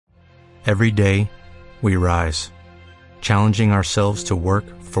Every day, we rise, challenging ourselves to work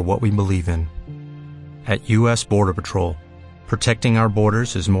for what we believe in. At U.S. Border Patrol, protecting our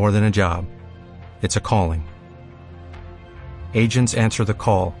borders is more than a job. It's a calling. Agents answer the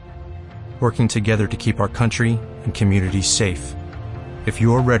call, working together to keep our country and communities safe. If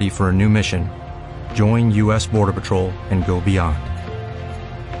you're ready for a new mission, join U.S. Border Patrol and go beyond.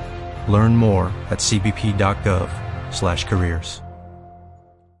 Learn more at cbp.gov/careers.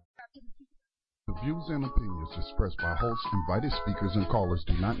 The views and opinions expressed by hosts, invited speakers, and callers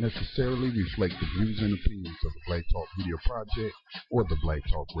do not necessarily reflect the views and opinions of the Black Talk Media Project or the Black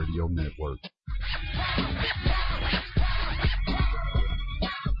Talk Radio Network.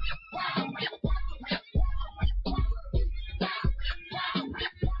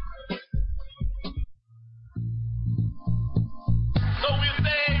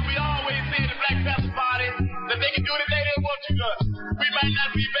 That they can do anything they want to do. We might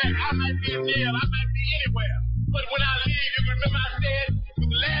not be back. I might be in jail. I might be anywhere. But when I leave, you can remember I said, with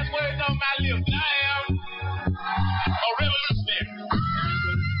the last words on my lips, that I am a revolutionary.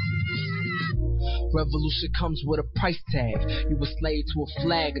 Revolution comes with a price tag. You a slave to a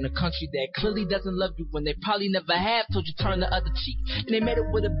flag in a country that clearly doesn't love you when they probably never have. Told you turn the other cheek, and they made it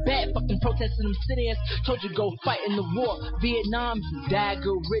with a bat. Fucking protesting them sit-ins. Told you go fight in the war. Vietnam, you died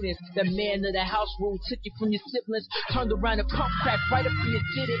good riddance. That man of the house rule took you from your siblings. Turned around and pump crack right up in your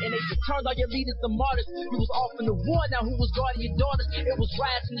city, and they just turned all your leaders to martyrs. You was off in the war, now who was guarding your daughters? It was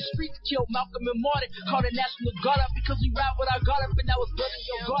riots in the streets, killed Malcolm and Martin. Called the National Guard up because we ride with our guard up, and that was building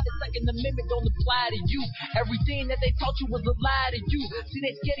your guard. The Second Amendment don't apply to you. Everything that they taught you was a lie to you. See,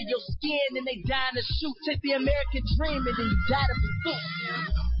 they scared of your skin and they dying to shoot. Take the American dream and then you die to pursuit.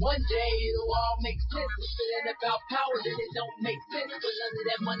 One day it'll all make sense. It's feeling about power, then it don't make sense. But none of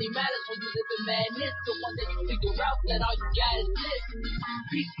that money matters when you live in madness. The one that you figure out that all you got is this.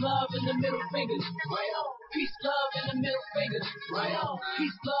 Peace, love, and the middle fingers. Right on. Peace, love, and the middle fingers. Right on.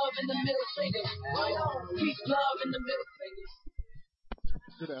 Peace, love, and the middle fingers. Right on. Peace, love, and the middle fingers.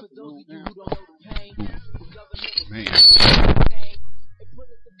 Good afternoon, man.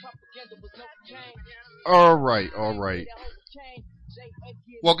 All right.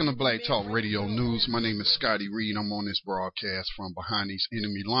 Welcome to Black Talk Radio News. My name is Scotty Reed. I'm on this broadcast from behind these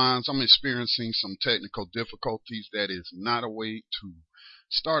enemy lines. I'm experiencing some technical difficulties. That is not a way to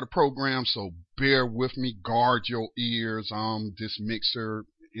start a program, so bear with me. Guard your ears. This mixer,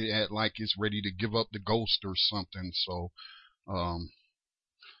 it act like it's ready to give up the ghost or something. So,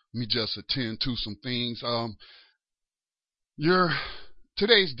 let me just attend to some things.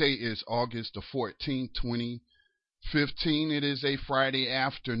 Today's date is August the 14th, 2015. It is a Friday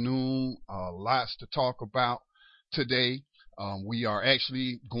afternoon. Lots to talk about today. We are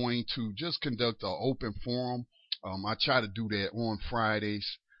actually going to just conduct an open forum. I try to do that on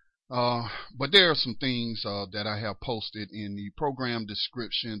Fridays. But there are some things that I have posted in the program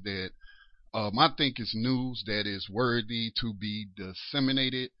description that I think is news that is worthy to be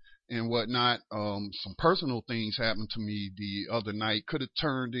disseminated and whatnot. Some personal things happened to me the other night. Could have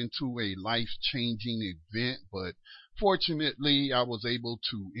turned into a life-changing event, but fortunately I was able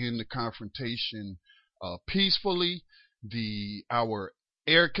to end the confrontation peacefully. Our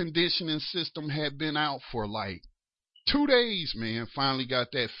air conditioning system had been out for like 2 days, man. Finally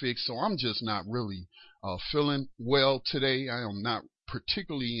got that fixed, so I'm just not really feeling well today. I am not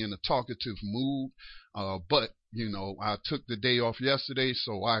particularly in a talkative mood, but you know, I took the day off yesterday,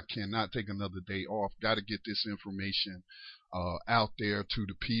 so I cannot take another day off. Got to get this information out there to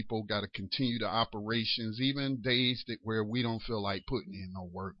the people. Got to continue the operations, even days where we don't feel like putting in no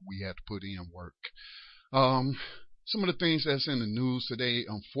work. We have to put in work. Some of the things that's in the news today,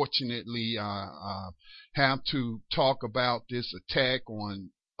 unfortunately, I have to talk about this attack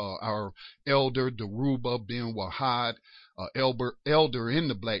on our elder, Dhoruba bin Wahad, elder in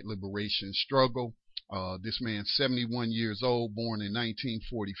the Black liberation struggle. This man, 71 years old, born in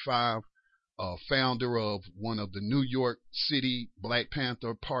 1945, founder of one of the New York City Black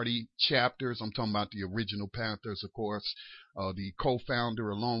Panther Party chapters. I'm talking about the original Panthers, of course. The co-founder,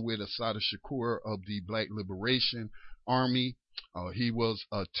 along with Assata Shakur, of the Black Liberation Army. He was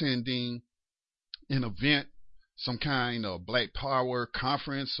attending an event, some kind of Black Power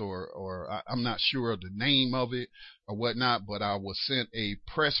conference, or I'm not sure of the name of it or whatnot, but I was sent a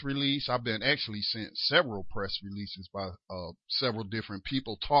press release. I've been actually sent several press releases by several different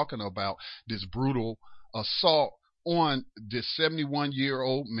people talking about this brutal assault on this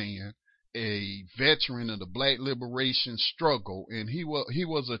 71-year-old man, a veteran of the Black liberation struggle, and he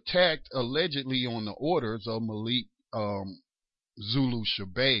was attacked allegedly on the orders of Malik Zulu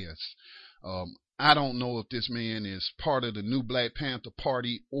Shabazz. I don't know if this man is part of the new Black Panther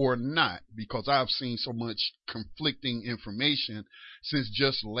Party or not, because I've seen so much conflicting information since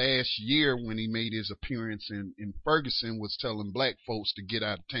just last year when he made his appearance in Ferguson, was telling black folks to get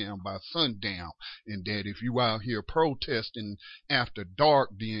out of town by sundown, and that if you out here protesting after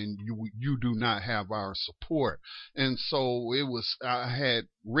dark, then you do not have our support. And so I had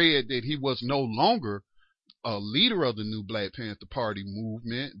read that he was no longer a leader of the new Black Panther Party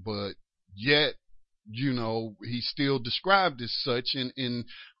movement, but yet, he's still described as such in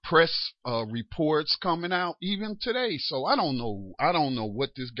press reports coming out even today. So I don't know what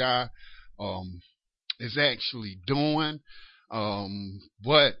this guy is actually doing.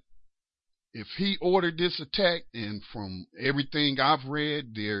 But if he ordered this attack, and from everything I've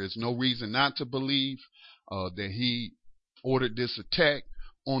read, there is no reason not to believe that he ordered this attack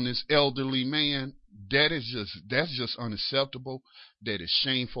on this elderly man. That's just unacceptable. That is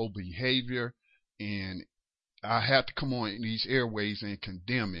shameful behavior. And I have to come on these airways and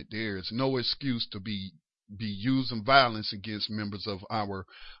condemn it. There is no excuse to be using violence against members of our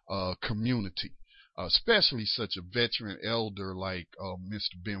community, especially such a veteran elder like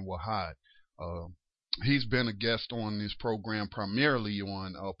Mr. Ben Wahad. He's been a guest on this program primarily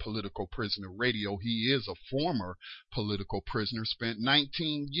on Political Prisoner Radio. He is a former political prisoner, spent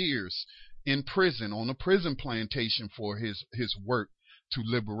 19 years in prison on a prison plantation for his work to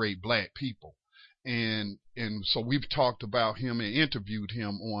liberate black people. And so we've talked about him and interviewed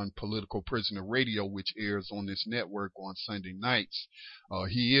him on Political Prisoner Radio, which airs on this network on Sunday nights.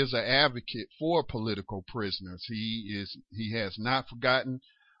 He is an advocate for political prisoners. He has not forgotten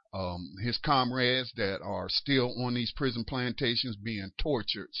his comrades that are still on these prison plantations being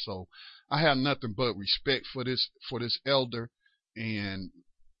tortured. So I have nothing but respect for this elder, and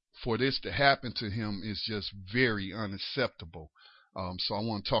for this to happen to him is just very unacceptable. So I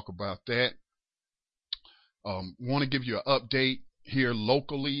want to talk about that. Want to give you an update here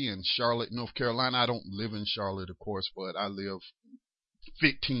locally in Charlotte, North Carolina. I don't live in Charlotte, of course, but I live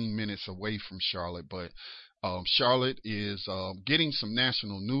 15 minutes away from Charlotte. But Charlotte is getting some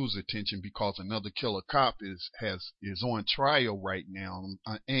national news attention because another killer cop is on trial right now.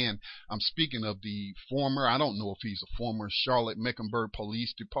 And I'm speaking of the former, I don't know if he's a former Charlotte-Mecklenburg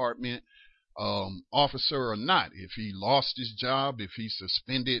Police Department officer or not. If he lost his job, if he's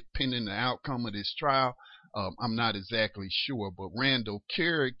suspended pending the outcome of this trial, I'm not exactly sure. But Randall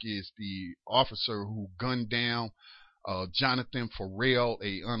Carrick is the officer who gunned down Jonathan Farrell,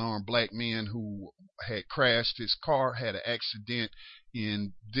 a unarmed black man who had crashed his car, had an accident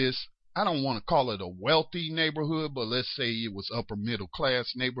in this, I don't want to call it a wealthy neighborhood, but let's say it was upper middle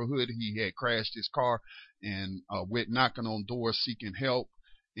class neighborhood. He had crashed his car and went knocking on doors seeking help,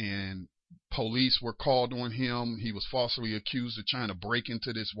 and police were called on him. He was falsely accused of trying to break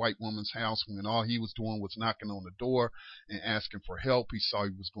into this white woman's house when all he was doing was knocking on the door and asking for help. He saw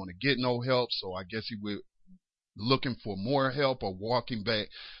he was going to get no help, so I guess he was looking for more help or walking back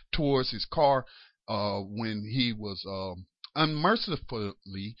towards his car when he was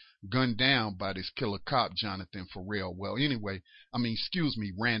unmercifully gunned down by this killer cop, Jonathan Farrell.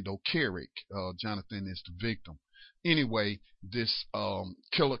 Randall Carrick. Jonathan is the victim. Anyway, this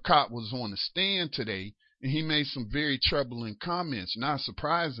killer cop was on the stand today, and he made some very troubling comments. Not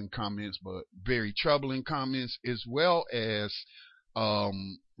surprising comments, but very troubling comments, as well as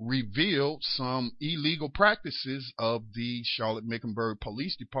revealed some illegal practices of the Charlotte-Mecklenburg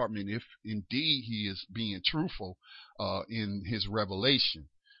Police Department, if indeed he is being truthful in his revelation.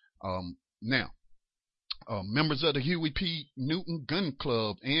 Members of the Huey P. Newton Gun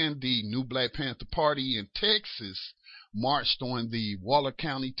Club and the New Black Panther Party in Texas marched on the Waller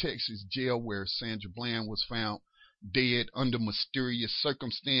County, Texas jail where Sandra Bland was found dead under mysterious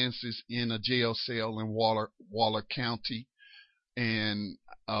circumstances in a jail cell in Waller County. And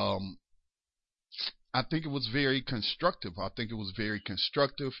I think it was very constructive. A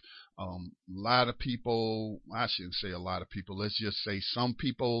lot of people, I shouldn't say a lot of people, let's just say some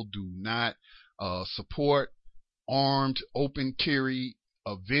people do not support armed open carry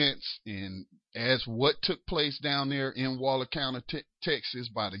events, and as what took place down there in Waller County, Texas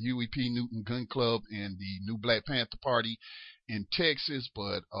by the Huey P. Newton Gun Club and the New Black Panther Party in Texas.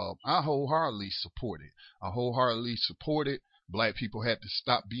 But I wholeheartedly support it. Black people had to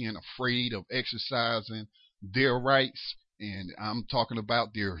stop being afraid of exercising their rights, and I'm talking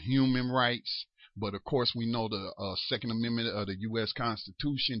about their human rights. But of course, we know the Second Amendment of the U.S.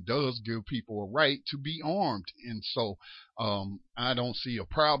 Constitution does give people a right to be armed. And so I don't see a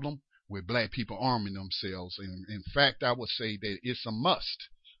problem with black people arming themselves. And in fact, I would say that it's a must.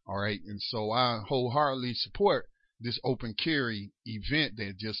 All right. And so I wholeheartedly support this open carry event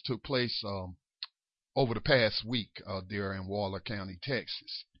that just took place over the past week there in Waller County,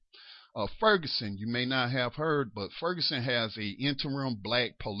 Texas. Ferguson, you may not have heard, but Ferguson has a interim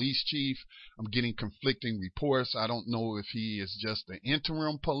black police chief. I'm getting conflicting reports. I don't know if he is just the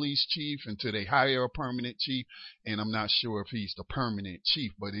interim police chief until they hire a permanent chief, and I'm not sure if he's the permanent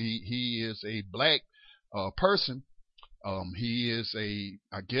chief, but he is a black person. He is a,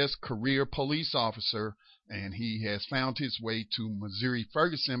 I guess, career police officer, and he has found his way to Missouri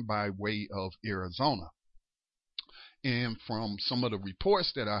Ferguson by way of Arizona. And from some of the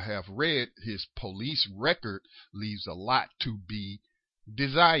reports that I have read, his police record leaves a lot to be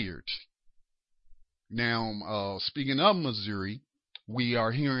desired. Now, speaking of Missouri, we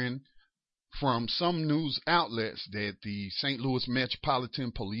are hearing from some news outlets that the St. Louis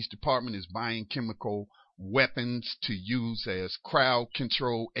Metropolitan Police Department is buying chemical weapons to use as crowd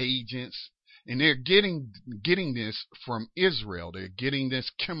control agents. And they're getting this from Israel. They're getting this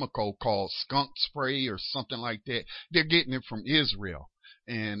chemical called skunk spray or something like that. They're getting it from Israel.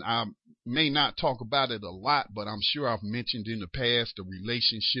 And I may not talk about it a lot, but I'm sure I've mentioned in the past the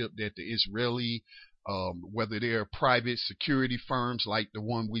relationship that the Israeli, whether they're private security firms like the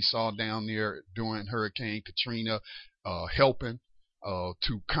one we saw down there during Hurricane Katrina, helping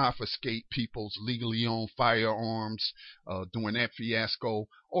to confiscate people's legally owned firearms during that fiasco,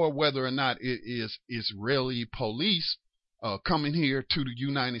 or whether or not it is Israeli police coming here to the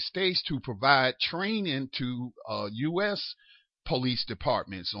United States to provide training to U.S. police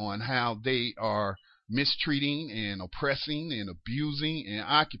departments on how they are mistreating and oppressing and abusing and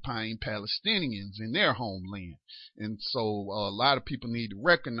occupying Palestinians in their homeland. And so a lot of people need to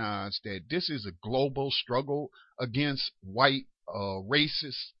recognize that this is a global struggle against white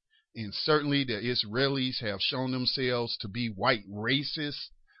racists, and certainly the Israelis have shown themselves to be white racists.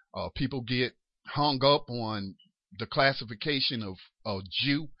 People get hung up on the classification of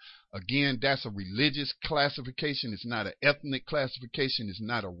Jew. Again, that's a religious classification. It's not an ethnic classification. It's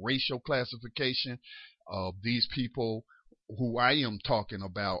not a racial classification. These people who I am talking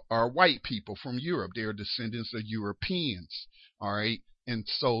about are white people from Europe. They're descendants of Europeans. All right. And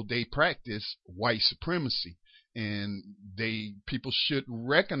so they practice white supremacy. And people should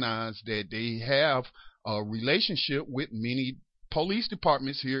recognize that they have a relationship with many police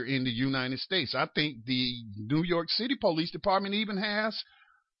departments here in the United States. I think the New York City Police Department even has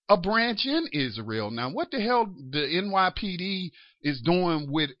a branch in Israel. Now, what the hell the NYPD is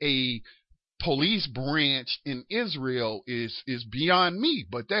doing with a police branch in Israel is beyond me,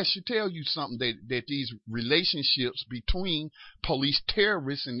 but that should tell you something, that these relationships between police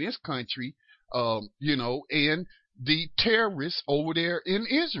terrorists in this country, and the terrorists over there in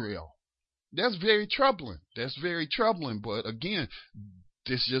Israel. That's very troubling. That's very troubling. But again,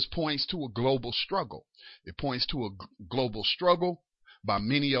 this just points to a global struggle. It points to a global struggle by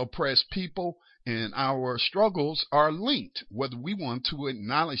many oppressed people, and our struggles are linked, whether we want to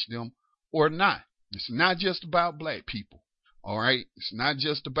acknowledge them or not. It's not just about black people. All right. It's not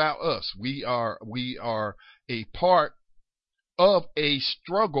just about us. We are a part of a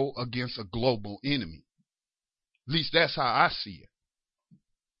struggle against a global enemy. At least that's how I see it.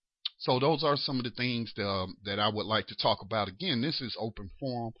 So those are some of the things that I would like to talk about. Again, this is open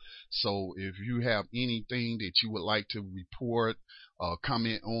forum. So if you have anything that you would like to report,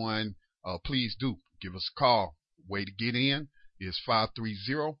 comment on, please do give us a call. Way to get in is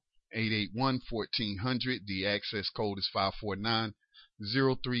 530-881-1400. The access code is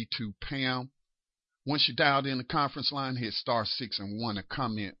 549-032#. Once you dialed in the conference line, hit star 6 and 1 to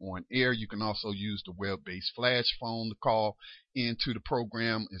comment on air. You can also use the web-based flash phone to call into the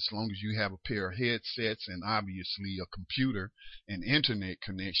program, as long as you have a pair of headsets and obviously a computer and internet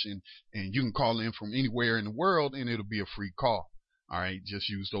connection. And you can call in from anywhere in the world, and it'll be a free call. All right, just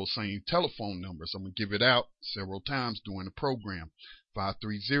use those same telephone numbers. I'm going to give it out several times during the program.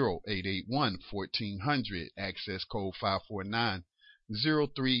 530-881-1400, access code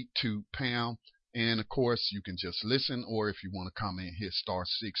 549-032#. And of course, you can just listen, or if you want to comment, hit star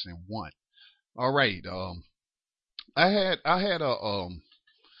 6 and 1. All right. I had a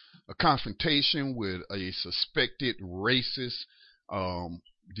confrontation with a suspected racist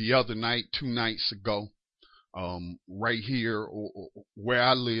the other night, 2 nights ago, right here where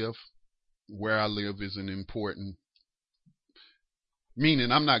I live. Where I live isn't important.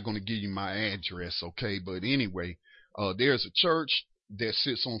 Meaning, I'm not going to give you my address, okay? But anyway, there's a church that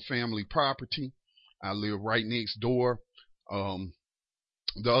sits on family property. I live right next door. The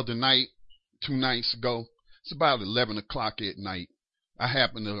other night, 2 nights ago, it's about 11 o'clock at night, I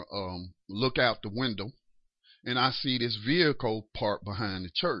happen to look out the window, and I see this vehicle parked behind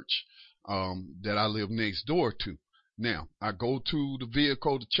the church that I live next door to. Now, I go to the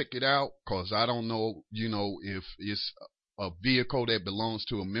vehicle to check it out because I don't know, if it's a vehicle that belongs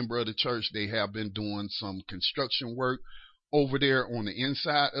to a member of the church. They have been doing some construction work over there on the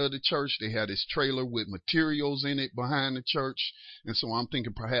inside of the church. They had this trailer with materials in it behind the church. And so I'm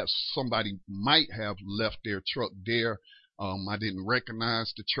thinking perhaps somebody might have left their truck there. I didn't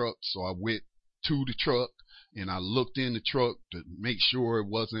recognize the truck, so I went to the truck and I looked in the truck to make sure it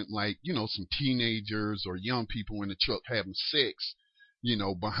wasn't like, some teenagers or young people in the truck having sex,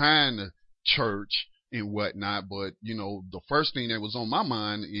 behind the church and whatnot. But, the first thing that was on my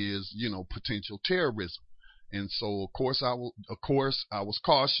mind is, potential terrorism. And so, of course, I was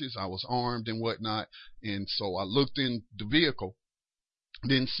cautious. I was armed and whatnot. And so I looked in the vehicle,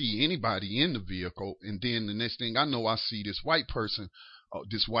 didn't see anybody in the vehicle. And then the next thing I know, I see this white person,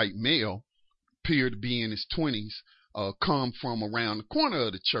 this white male, appeared to be in his 20s, come from around the corner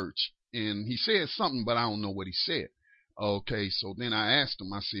of the church. And he said something, but I don't know what he said. Okay, so then I asked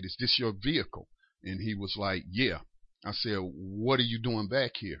him, I said, "Is this your vehicle?" And he was like, "Yeah." I said, "What are you doing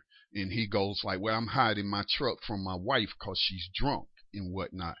back here?" And he goes like, "Well, I'm hiding my truck from my wife because she's drunk and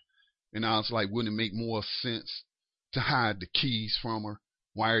whatnot." And I was like, wouldn't it make more sense to hide the keys from her?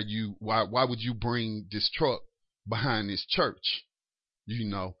 Why would you bring this truck behind this church?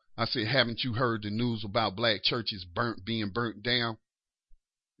 I said, "Haven't you heard the news about black churches being burnt down?"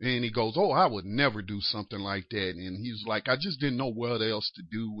 And he goes, "Oh, I would never do something like that." And he was like, "I just didn't know what else to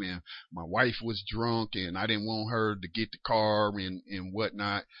do. And my wife was drunk and I didn't want her to get the car and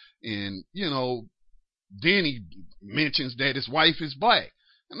whatnot." And, then he mentions that his wife is black.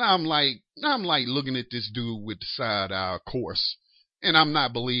 And I'm like looking at this dude with the side eye, of course. And I'm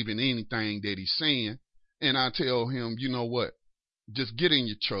not believing anything that he's saying. And I tell him, "You know what? Just get in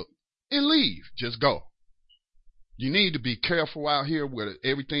your truck and leave. Just go. You need to be careful out here with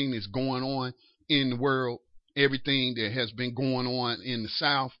everything that's going on in the world, everything that has been going on in the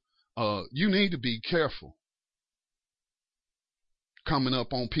South. You need to be careful. Coming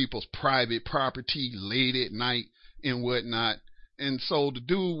up on people's private property late at night and whatnot." And so the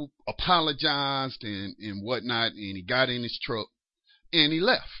dude apologized and whatnot, and he got in his truck and he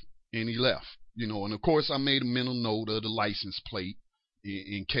left. And of course I made a mental note of the license plate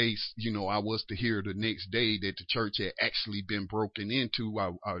in case, I was to hear the next day that the church had actually been broken into.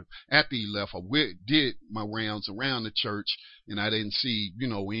 After he left, I did my rounds around the church and I didn't see,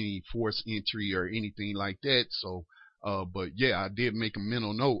 any forced entry or anything like that. So, but yeah, I did make a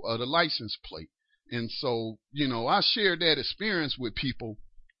mental note of the license plate. And so, I shared that experience with people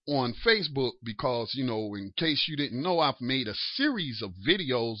on Facebook because, in case you didn't know, I've made a series of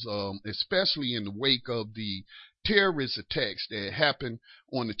videos, especially in the wake of the terrorist attacks that happened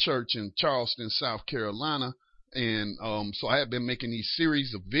on the church in Charleston, South Carolina. And so I have been making these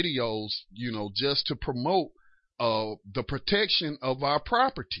series of videos, just to promote the protection of our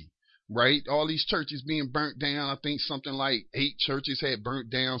property. Right? All these churches being burnt down. I think something like 8 churches had burnt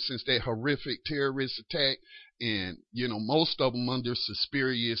down since that horrific terrorist attack. And, most of them under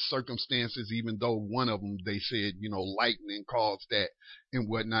suspicious circumstances, even though one of them, they said, lightning caused that and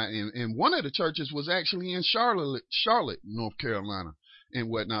whatnot. And one of the churches was actually in Charlotte, North Carolina and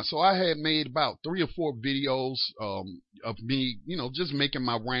whatnot. So I had made about 3 or 4 videos of me, just making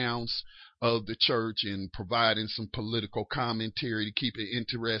my rounds of the church and providing some political commentary to keep it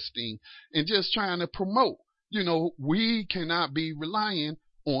interesting and just trying to promote, we cannot be relying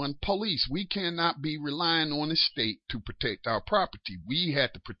on police. We cannot be relying on the state to protect our property. We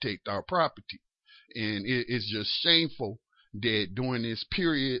have to protect our property. And it's just shameful that during this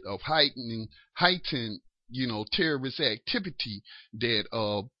period of heightened, terrorist activity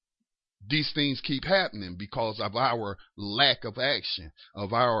that, these things keep happening because of our lack of action,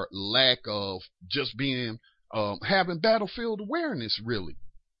 of our lack of just being, having battlefield awareness, really.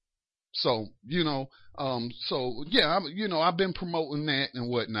 So, I've been promoting that and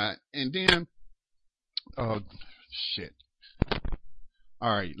whatnot. And then, shit.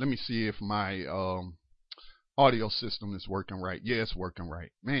 All right, let me see if my, audio system is working right. Yeah, it's working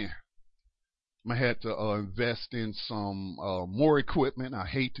right. Man. I had to invest in some more equipment. I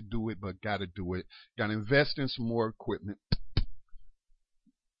hate to do it, but got to do it. Got to invest in some more equipment.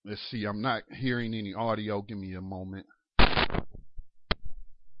 Let's see. I'm not hearing any audio. Give me a moment.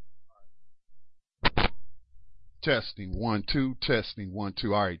 Testing 1 2. Testing 1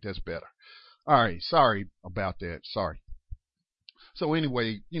 2. All right, that's better. All right. Sorry about that. Sorry. So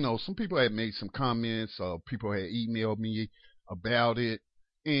anyway, some people had made some comments. People had emailed me about it,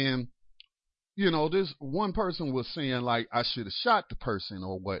 and this one person was saying like I should have shot the person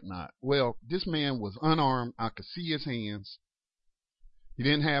or whatnot. Well, this man was unarmed. I could see his hands. He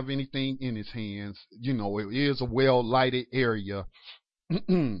didn't have anything in his hands. You know, it is a well lighted area.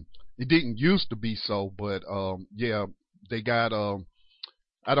 It didn't used to be so, but yeah, they got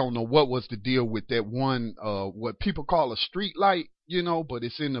I don't know what was the deal with that one what people call a street light, you know, but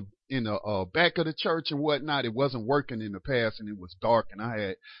it's in the back of the church and whatnot. It wasn't working in the past, and it was dark, and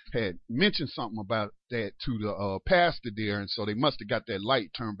I had mentioned something about that to the pastor there, and so they must have got that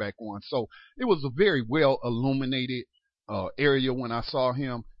light turned back on. So it was a very well illuminated area when I saw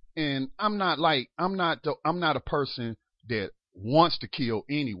him. And I'm not a person that wants to kill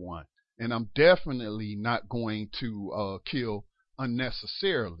anyone, and I'm definitely not going to kill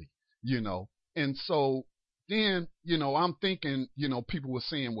unnecessarily, you know. And so then, you know, I'm thinking, you know, people were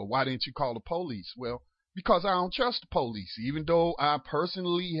saying, well, why didn't you call the police? Well, because I don't trust the police. Even though I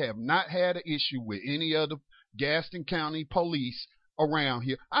personally have not had an issue with any of the Gaston County police around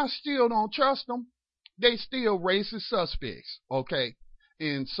here, I still don't trust them. They still racist suspects, okay?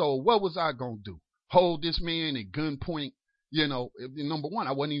 And so what was I going to do? Hold this man at gunpoint? You know, number one,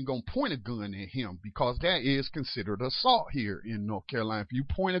 I wasn't even going to point a gun at him, because that is considered assault here in North Carolina. If you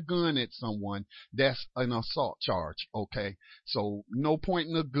point a gun at someone, that's an assault charge, okay? So no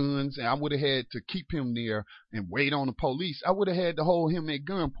pointing of guns, and I would have had to keep him there and wait on the police. I would have had to hold him at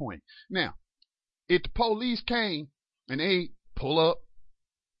gunpoint. Now, if the police came and they pull up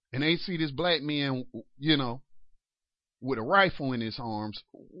and they see this black man, you know, with a rifle in his arms,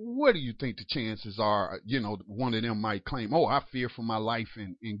 what do you think the chances are? You know, one of them might claim, oh, I fear for my life,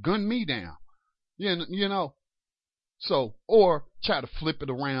 and gun me down. You know, so, or try to flip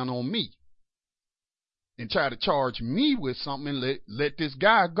it around on me and try to charge me with something and let this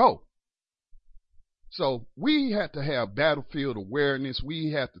guy go. So we have to have battlefield awareness.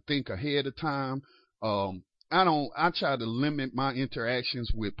 We have to think ahead of time. I try to limit my interactions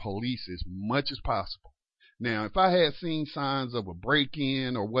with police as much as possible. Now, if I had seen signs of a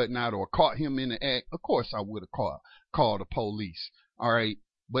break-in or whatnot, or caught him in the act, of course I would have called the police. All right,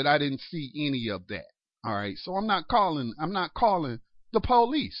 but I didn't see any of that. All right, so I'm not calling the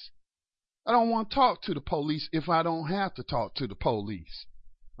police. I don't want to talk to the police if I don't have to talk to the police.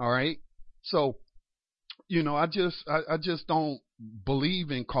 All right, so you know, I just don't believe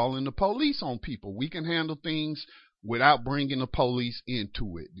in calling the police on people. We can handle things without bringing the police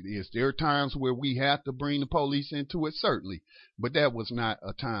into it. Is there times where we have to bring the police into it? Certainly. But that was not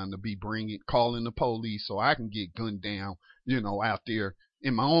a time to be calling the police so I can get gunned down, you know, out there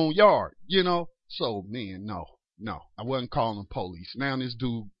in my own yard, you know. So, man, no, I wasn't calling the police. Now this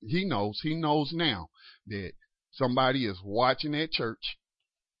dude, he knows now that somebody is watching at church,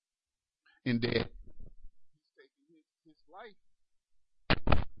 and that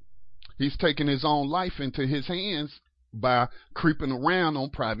he's taking his own life into his hands by creeping around on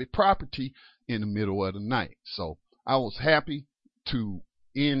private property in the middle of the night. So I was happy to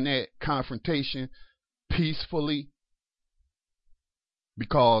end that confrontation peacefully,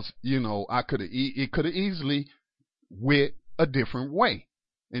 because, you know, it could have easily went a different way.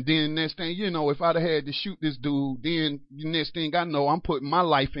 And then next thing you know, if I'd have had to shoot this dude, then the next thing I know, I'm putting my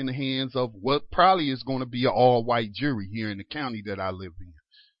life in the hands of what probably is going to be an all-white jury here in the county that I live in.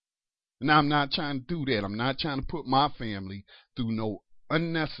 And I'm not trying to do that. I'm not trying to put my family through no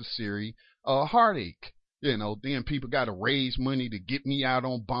unnecessary heartache. You know, then people got to raise money to get me out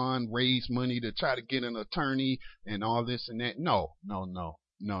on bond, raise money to try to get an attorney and all this and that. No.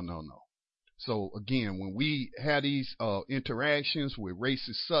 So again, when we have these interactions with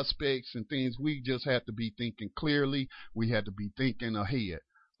racist suspects and things, we just have to be thinking clearly. We have to be thinking ahead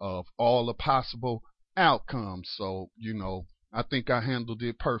of all the possible outcomes. So, you know, I think I handled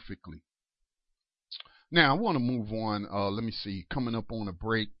it perfectly. Now, I want to move on. Let me see. Coming up on a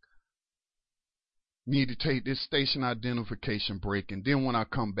break. Need to take this station identification break. And then when I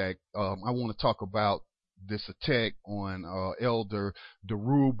come back, I want to talk about this attack on Elder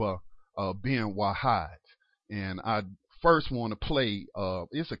Dhoruba bin Wahad. And I first want to play,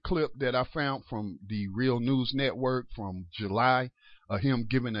 it's a clip that I found from the Real News Network from July, him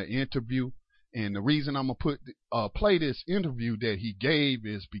giving an interview. And the reason I'm going to play this interview that he gave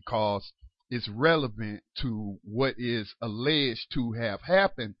is because it's relevant to what is alleged to have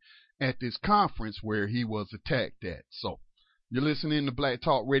happened at this conference where he was attacked at. So, you're listening to Black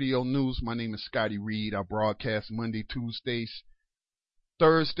Talk Radio News. My name is Scotty Reed. I broadcast Monday, Tuesdays,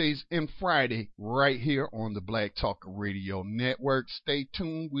 Thursdays, and Friday right here on the Black Talk Radio Network. Stay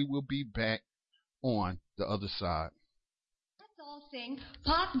tuned. We will be back on the other side. Let's all sing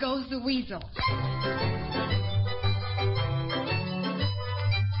Pop Goes the Weasel.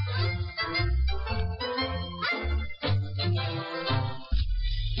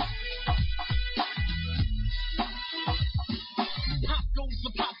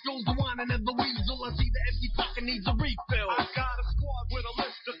 Either empty pocket needs a refill. I got a squad with a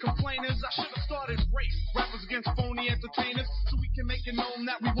list of complainers. I should have started race rappers against phony entertainers, so we can make it known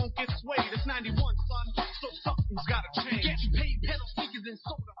that we won't get swayed. It's 91, son, so something's gotta change. Getting paid pedal speakers and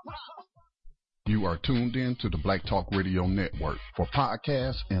soda pop. You are tuned in to the Black Talk Radio Network. For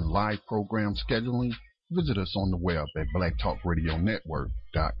podcasts and live program scheduling, visit us on the web at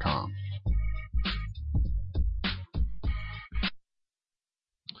blacktalkradionetwork.com.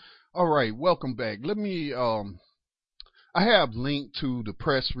 All right, welcome back. Let me, I have linked to the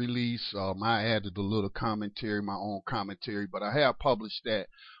press release. I added a little commentary, my own commentary, but I have published that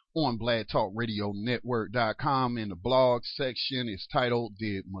on blacktalkradionetwork.com in the blog section. It's titled,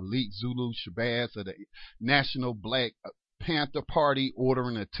 Did Malik Zulu Shabazz of the National Black Panther Party Order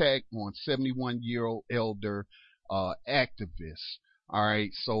an Attack on 71-year-old elder activist? All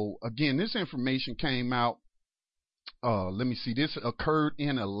right, so again, this information came out. Let me see. This occurred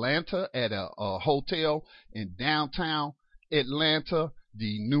in Atlanta at a hotel in downtown Atlanta.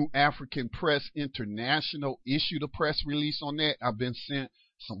 The New African Press International issued a press release on that. I've been sent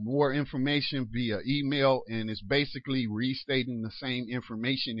some more information via email, and it's basically restating the same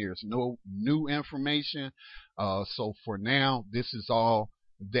information. There's no new information. So for now, this is all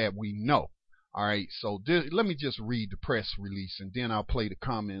that we know. All right, so let me just read the press release, and then I'll play the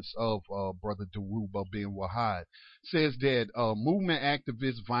comments of Brother Dhoruba bin Wahad. Says that movement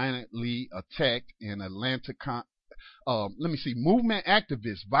activists violently attacked in Atlanta. Movement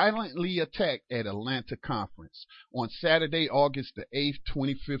activists violently attacked at Atlanta conference. On Saturday, August the 8th,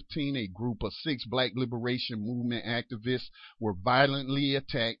 2015, a group of 6 Black Liberation Movement activists were violently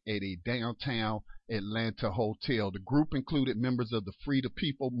attacked at a downtown Atlanta hotel. The group included members of the Free the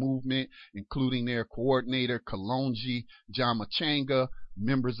People movement, including their coordinator, Kalonji Jamachanga,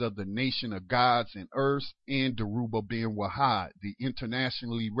 members of the Nation of Gods and Earths, and Dhoruba bin Wahad, the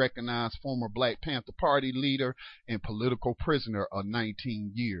internationally recognized former Black Panther Party leader and political prisoner of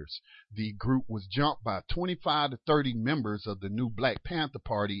 19 years. The group was jumped by 25 to 30 members of the new Black Panther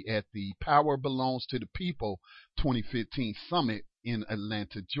Party at the Power Belongs to the People 2015 summit in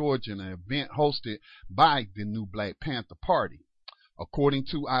Atlanta, Georgia, an event hosted by the new Black Panther Party. According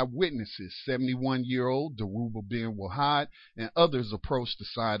to eyewitnesses, 71-year-old Dhoruba bin Wahad and others approached the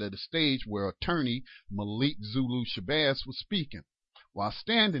side of the stage where attorney Malik Zulu Shabazz was speaking. While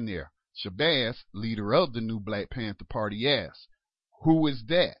standing there, Shabazz, leader of the new Black Panther Party, asked, "Who is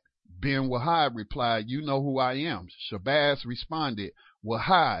that?" Bin Wahad replied, "You know who I am." Shabazz responded,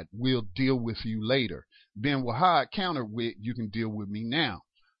 "Wahad, we'll deal with you later." Bin Wahad countered with, "You can deal with me now."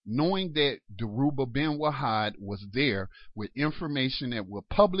 Knowing that Dhoruba bin Wahad was there with information that would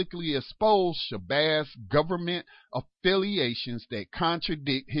publicly expose Shabazz's government affiliations that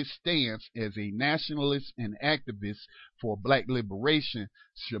contradict his stance as a nationalist and activist for Black liberation,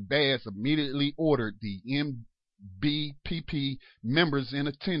 Shabazz immediately ordered the MBPP members in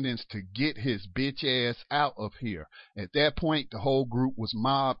attendance to get his bitch ass out of here. At that point, the whole group was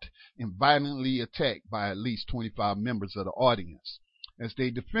mobbed and violently attacked by at least 25 members of the audience. As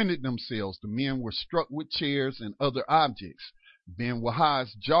they defended themselves, the men were struck with chairs and other objects. Bin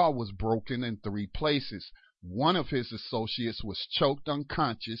Wahad's jaw was broken in 3 places. One of his associates was choked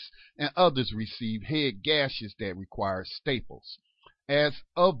unconscious, and others received head gashes that required staples. As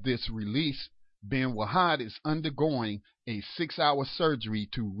of this release, Bin Wahad is undergoing a 6-hour surgery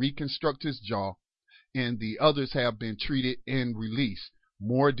to reconstruct his jaw, and the others have been treated and released.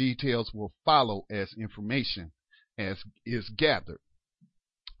 More details will follow as information is gathered.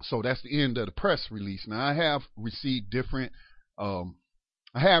 So that's the end of the press release. Now I have received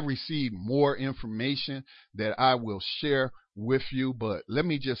more information that I will share with you, but let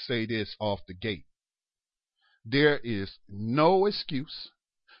me just say this off the gate. There is no excuse.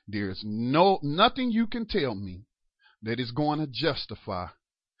 There's nothing you can tell me that is going to justify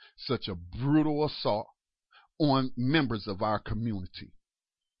such a brutal assault on members of our community.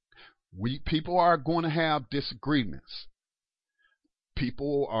 People are going to have disagreements.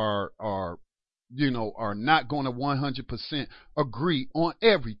 People are not going to 100% agree on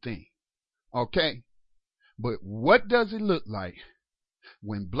everything. Okay? But what does it look like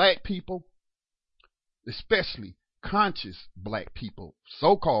when Black people, especially conscious Black people,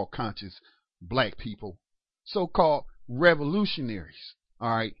 so-called conscious Black people, so-called revolutionaries,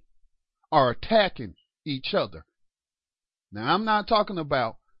 all right, are attacking each other? Now, I'm not talking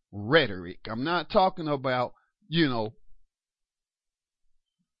about rhetoric. I'm not talking about,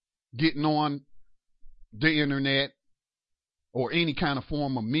 getting on the internet or any kind of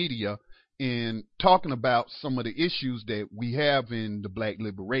form of media and talking about some of the issues that we have in the Black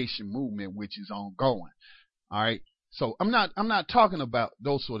liberation movement, which is ongoing. All right. So I'm not talking about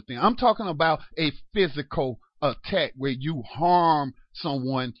those sort of things. I'm talking about a physical attack where you harm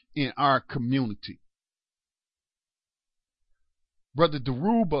someone in our community. Brother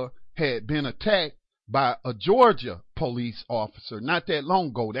Deruba had been attacked by a Georgia police officer not that long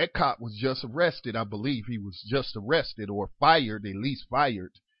ago. That cop was just arrested. I believe he was just arrested or fired, at least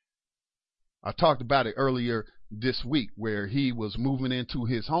fired. I talked about it earlier this week where he was moving into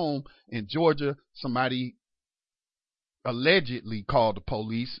his home in Georgia. Somebody allegedly called the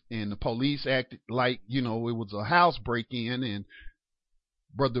police, and the police acted like, it was a house break-in, and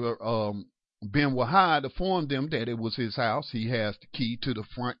Brother Ben Wahad informed them that it was his house. He has the key to the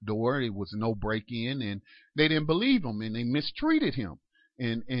front door. It was no break-in, and they didn't believe him, and they mistreated him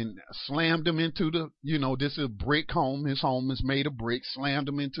and slammed him into the, this is a brick home. His home is made of brick. Slammed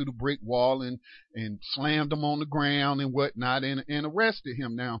him into the brick wall and slammed him on the ground and whatnot and arrested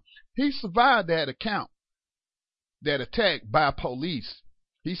him. Now, he survived that attack by police.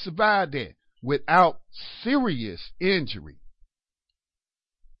 He survived that without serious injury.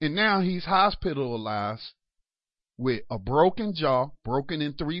 And now he's hospitalized with a broken jaw, broken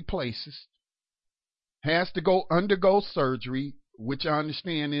in 3 places, has to undergo surgery, which I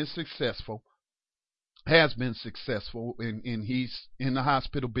understand is successful, has been successful, and he's in the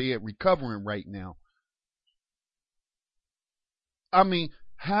hospital bed recovering right now. I mean,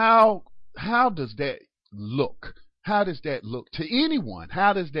 how does that look? How does that look to anyone?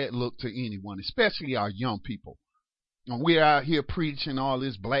 How does that look to anyone, especially our young people? And we're out here preaching all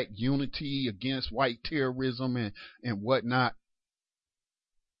this black unity against white terrorism and whatnot.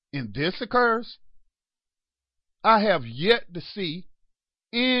 And this occurs? I have yet to see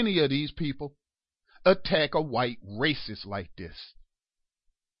any of these people attack a white racist like this.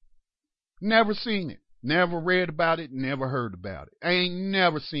 Never seen it. Never read about it. Never heard about it. I ain't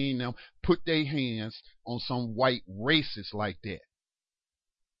never seen them put their hands on some white racist like that.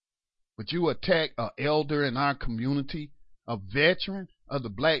 But you attack an elder in our community, a veteran of the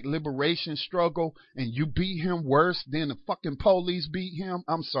black liberation struggle, and you beat him worse than the fucking police beat him?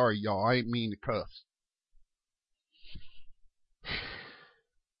 I'm sorry, y'all. I ain't mean to cuss.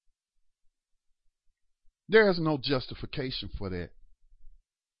 There is no justification for that.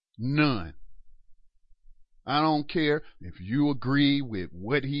 None. I don't care if you agree with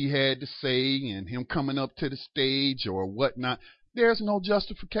what he had to say and him coming up to the stage or whatnot. There's no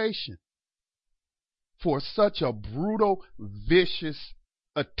justification for such a brutal, vicious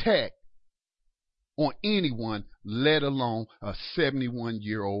attack on anyone, let alone a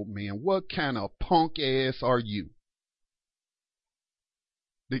 71-year-old man. What kind of punk ass are you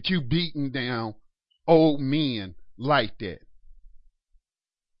that you beating down old men like that?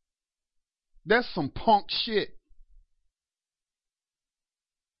 That's some punk shit.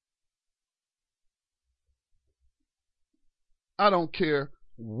 I don't care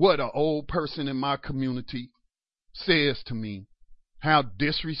what an old person in my community says to me, how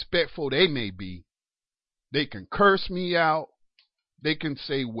disrespectful they may be. They can curse me out. They can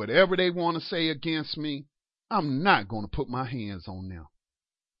say whatever they want to say against me. I'm not going to put my hands on them.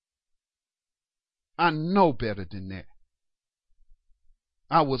 I know better than that.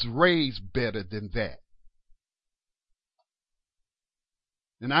 I was raised better than that.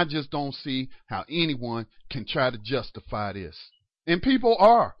 And I just don't see how anyone can try to justify this. And people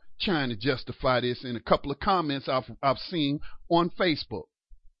are trying to justify this in a couple of comments I've seen on Facebook.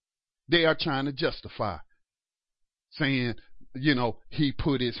 They are trying to justify, saying, he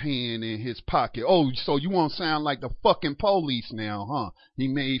put his hand in his pocket. Oh, so you want to sound like the fucking police now, huh? He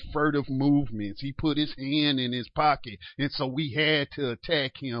made furtive movements. He put his hand in his pocket, and so we had to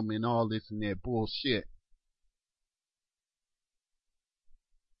attack him and all this and that bullshit.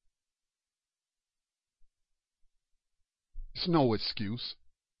 It's no excuse.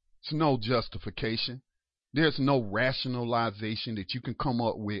 It's no justification. There's no rationalization that you can come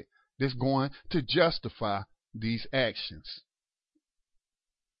up with that's going to justify these actions.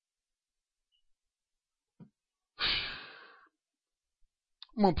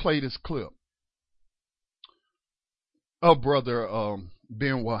 I'm going to play this clip of Brother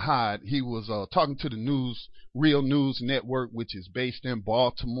Ben Wahad. He was talking to the Real News Network, which is based in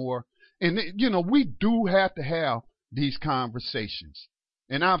Baltimore. And, we do have to have these conversations.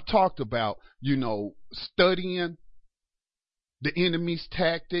 And I've talked about, studying the enemy's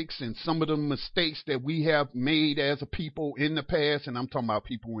tactics and some of the mistakes that we have made as a people in the past. And I'm talking about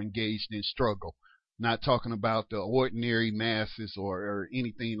people engaged in struggle. Not talking about the ordinary masses or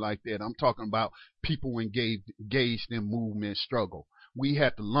anything like that. I'm talking about people engaged in movement struggle. We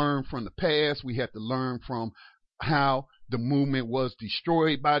have to learn from the past. We have to learn from how the movement was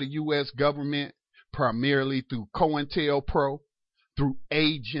destroyed by the U.S. government. primarily through COINTELPRO, through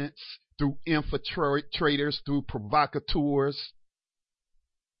agents, through infiltrators, through provocateurs.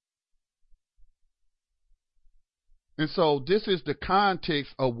 And so this is the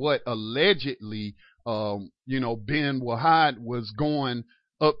context of what allegedly, Ben Wahad was going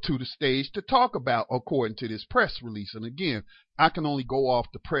up to the stage to talk about, according to this press release. And again, I can only go off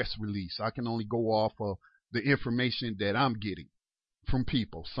the press release. I can only go off of the information that I'm getting from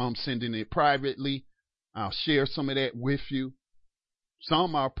people. Some sending it privately. I'll share some of that with you.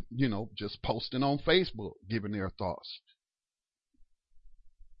 Some are, just posting on Facebook, giving their thoughts.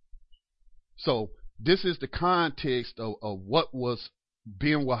 So this is the context of what was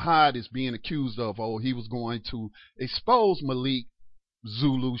Ben Wahad is being accused of. Oh, he was going to expose Malik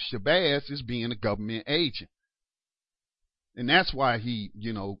Zulu Shabazz as being a government agent. And that's why he,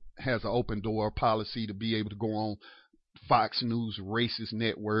 has an open door policy to be able to go on Fox News racist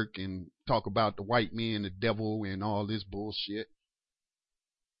network and talk about the white man, the devil, and all this bullshit.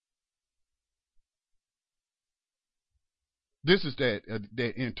 This is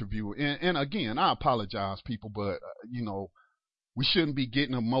that interview. And again, I apologize, people, but, we shouldn't be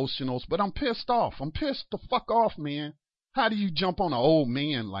getting emotional. But I'm pissed off. I'm pissed the fuck off, man. How do you jump on an old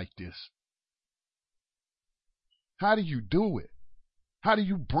man like this? How do you do it? How do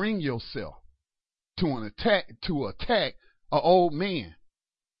you bring yourself to attack an old man?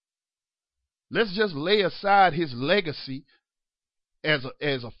 Let's just lay aside his legacy as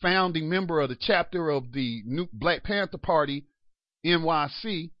a founding member of the chapter of the new Black Panther Party,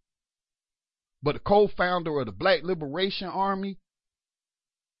 NYC, but a co-founder of the Black Liberation Army.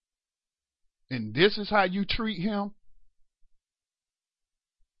 And this is how you treat him?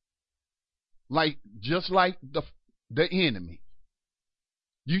 Just like the enemy.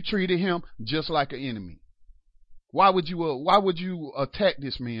 You treated him just like an enemy. Why would you attack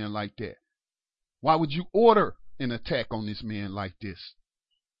this man like that? Why would you order an attack on this man like this?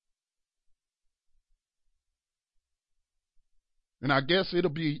 And I guess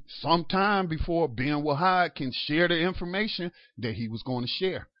it'll be some time before Ben Wahad can share the information that he was going to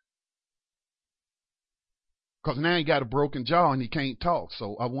share. Because now he got a broken jaw and he can't talk.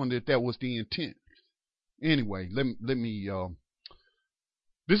 So I wonder if that was the intent. Anyway, let me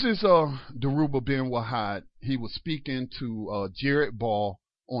this is Dhoruba Ben Wahad. He was speaking to Jared Ball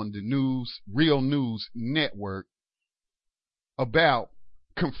on the Real News Network about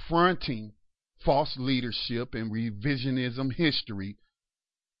confronting false leadership and revisionism history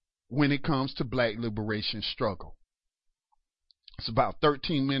when it comes to Black liberation struggle. It's about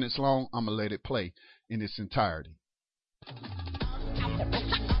 13 minutes long. I'm going to let it play in its entirety.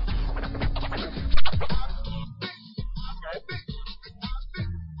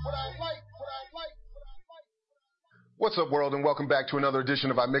 What's up, world, and welcome back to another edition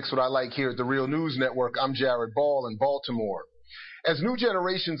of I Mix What I Like here at the Real News Network. I'm Jared Ball in Baltimore. As new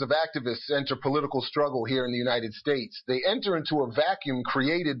generations of activists enter political struggle here in the United States, they enter into a vacuum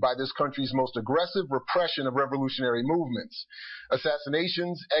created by this country's most aggressive repression of revolutionary movements.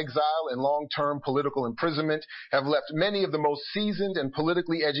 Assassinations, exile, and long-term political imprisonment have left many of the most seasoned and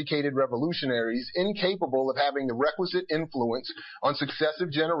politically educated revolutionaries incapable of having the requisite influence on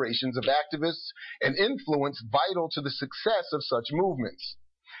successive generations of activists and influence vital to the success of such movements.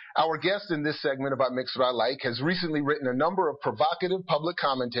 Our guest in this segment of I Mix What I Like has recently written a number of provocative public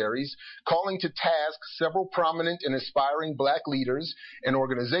commentaries calling to task several prominent and aspiring Black leaders and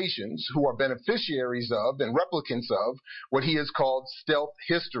organizations who are beneficiaries of and replicants of what he has called stealth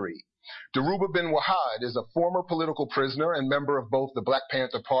history. Dhoruba Ben Wahad is a former political prisoner and member of both the Black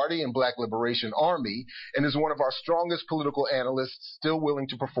Panther Party and Black Liberation Army, and is one of our strongest political analysts still willing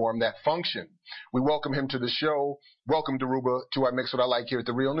to perform that function. We welcome him to the show. Welcome, Dhoruba, to I Mix What I Like here at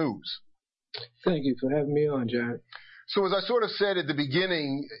the Real News. Thank you for having me on, Jared. So as I sort of said at the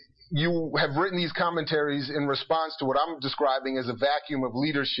beginning, you have written these commentaries in response to what I'm describing as a vacuum of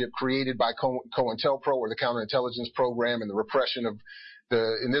leadership created by COINTELPRO, or the counterintelligence program, and the repression of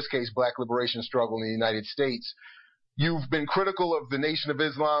in this case, Black liberation struggle in the United States. You've been critical of the Nation of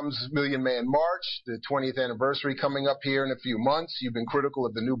Islam's Million Man March, the 20th anniversary coming up here in a few months. You've been critical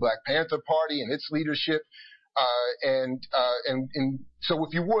of the new Black Panther Party and its leadership. And so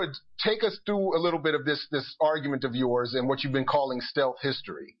if you would, take us through a little bit of this argument of yours and what you've been calling stealth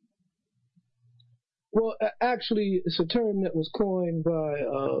history. Well, actually, it's a term that was coined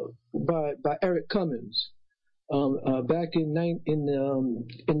by Eric Cummins. Back in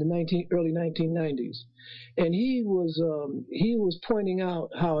the early 1990s, and he was pointing out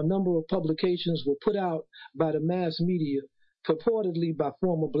how a number of publications were put out by the mass media, purportedly by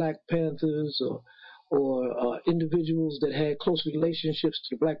former Black Panthers individuals that had close relationships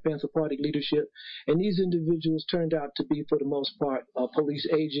to the Black Panther Party leadership, and these individuals turned out to be, for the most part, police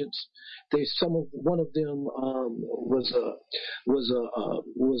agents. One of them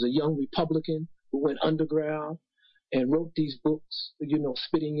was a young Republican who went underground and wrote these books,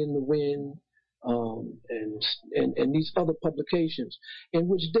 Spitting in the Wind, and these other publications, in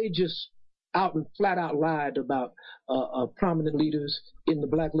which they just flat out lied about prominent leaders in the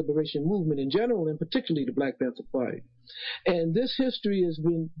Black liberation movement in general, and particularly the Black Panther Party. And this history has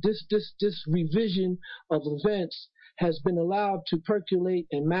been, this revision of events has been allowed to percolate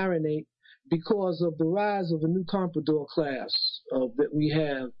and marinate because of the rise of a new comprador class that we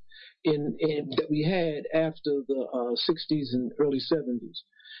have that we had after the 60s and early 70s.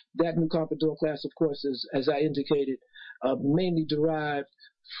 That new comprador class, of course, is, as I indicated, mainly derived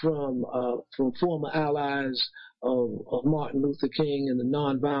from former allies of Martin Luther King and the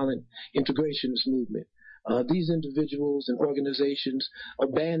nonviolent integrationist movement. These individuals and organizations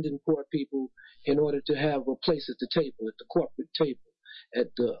abandoned poor people in order to have a place at the table, at the corporate table, at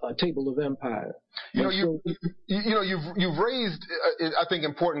the table of empire. You've raised, I think,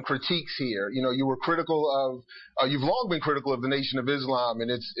 important critiques here. You were critical of, you've long been critical of the Nation of Islam and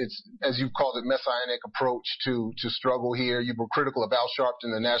its, as you've called it, messianic approach to struggle here. You were critical of Al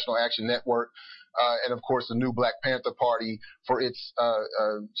Sharpton, the National Action Network, and of course the new Black Panther Party for its,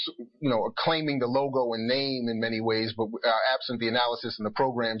 claiming the logo and name in many ways, but absent the analysis and the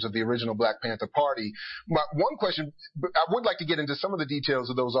programs of the original Black Panther Party. My one question, I would like to get into some of the details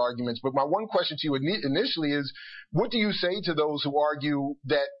of those arguments, but my one question to you initially is, what do you say to those who argue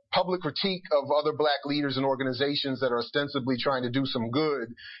that public critique of other Black leaders and organizations that are ostensibly trying to do some good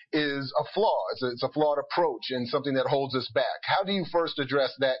is a flaw? It's a flawed approach and something that holds us back. How do you first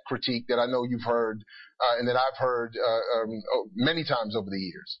address that critique that I know you've heard and that I've heard many times over the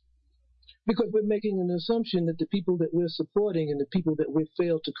years? Because we're making an assumption that the people that we're supporting and the people that we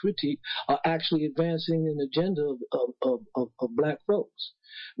fail to critique are actually advancing an agenda of Black folks.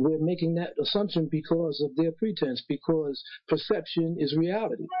 We're making that assumption because of their pretense, because perception is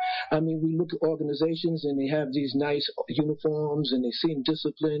reality. I mean, we look at organizations and they have these nice uniforms and they seem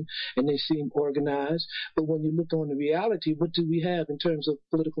disciplined and they seem organized. But when you look on the reality, what do we have in terms of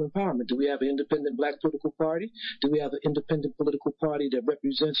political empowerment? Do we have an independent Black political party? Do we have an independent political party that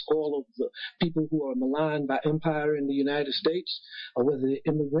represents all of the people who are maligned by empire in the United States, or whether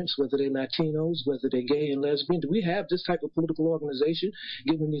they're immigrants, whether they're Latinos, whether they're gay and lesbian? Do we have this type of political organization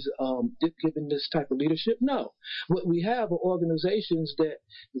given this type of leadership? No. What we have are organizations that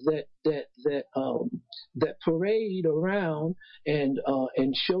parade around and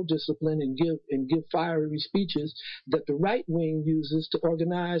show discipline and give fiery speeches that the right wing uses to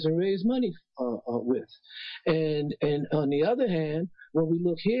organize and raise money with. And on the other hand, when we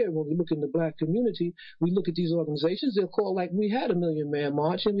look in the Black community, we look at these organizations, they'll call, like, we had a Million Man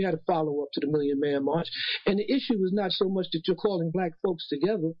March and we had a follow-up to the Million Man March. And the issue is not so much that you're calling Black folks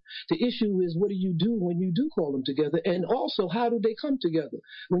together. The issue is, what do you do when you do call them together? And also, how do they come together?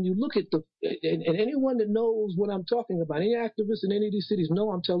 When you look at and anyone that knows what I'm talking about, any activists in any of these cities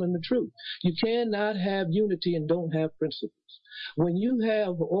know I'm telling the truth. You cannot have unity and don't have principles. When you have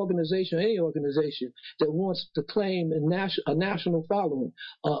an organization, any organization that wants to claim a national following,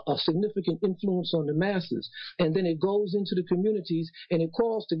 a significant influence on the masses, and then it goes into the communities and it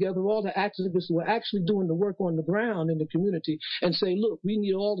calls together all the activists who are actually doing the work on the ground in the community and say, look, we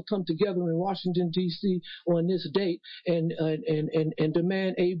need all to come together in Washington, D.C. on this date and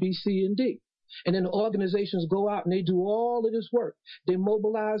demand A, B, C, and D. And then the organizations go out and they do all of this work. They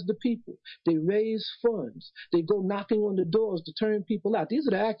mobilize the people. They raise funds. They go knocking on the doors to turn people out. These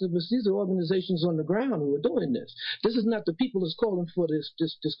are the activists. These are organizations on the ground who are doing this. This is not the people that's calling for this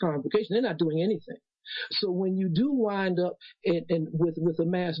convocation. They're not doing anything. So when you do wind up with a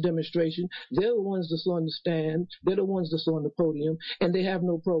mass demonstration, they're the ones that's on the stand, they're the ones that's on the podium, and they have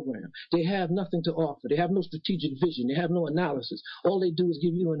no program. They have nothing to offer. They have no strategic vision. They have no analysis. All they do is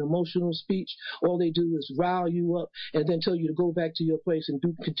give you an emotional speech. All they do is rile you up and then tell you to go back to your place and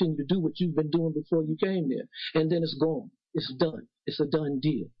continue to do what you've been doing before you came there. And then it's gone. It's done. It's a done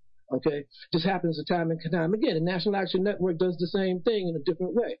deal. Okay, this happens time and time again. The National Action Network does the same thing in a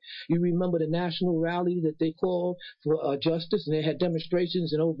different way. You remember the national rally that they called for justice, and they had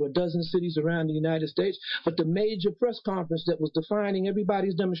demonstrations in over a dozen cities around the United States. But the major press conference that was defining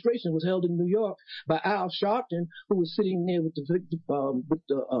everybody's demonstration was held in New York by Al Sharpton, who was sitting there with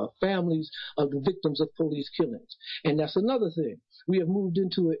the families of the victims of police killings. And that's another thing. We have moved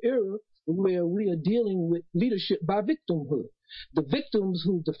into an era where we are dealing with leadership by victimhood. The victims,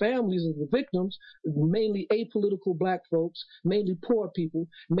 the families of the victims, mainly apolitical black folks, mainly poor people,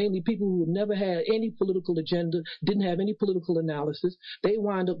 mainly people who never had any political agenda, didn't have any political analysis. They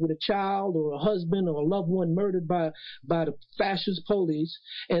wind up with a child or a husband or a loved one murdered by the fascist police,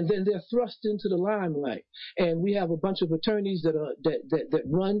 and then they're thrust into the limelight. And we have a bunch of attorneys that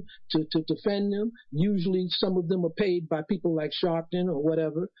run to defend them. Usually, some of them are paid by people like Sharpton or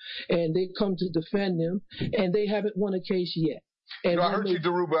whatever, and they come to defend them, and they haven't won a case yet. I heard you,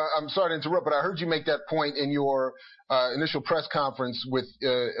 Dhoruba. I'm sorry to interrupt, but I heard you make that point in your initial press conference with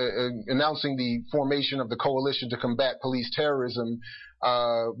announcing the formation of the Coalition to Combat Police Terrorism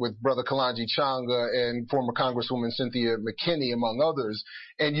with Brother Kalonji Changa and former Congresswoman Cynthia McKinney, among others.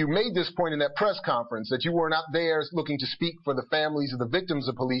 And you made this point in that press conference that you were not there looking to speak for the families of the victims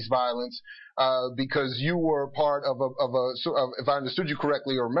of police violence because you were part of if I understood you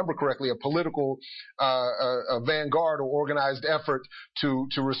correctly or remember correctly, a political a vanguard or organized effort to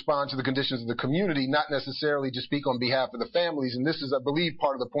respond to the conditions of the community, not necessarily to speak on behalf of the families. And this is, I believe,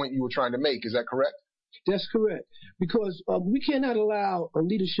 part of the point you were trying to make. Is that correct? That's correct, because we cannot allow a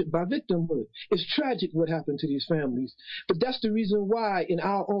leadership by victimhood. It's tragic what happened to these families, but that's the reason why, in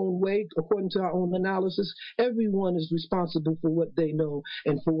our own way, according to our own analysis, everyone is responsible for what they know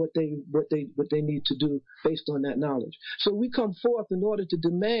and for what they need to do based on that knowledge. So we come forth in order to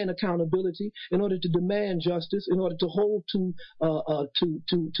demand accountability, in order to demand justice, in order to hold to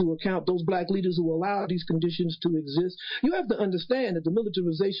account those black leaders who allow these conditions to exist. You have to understand that the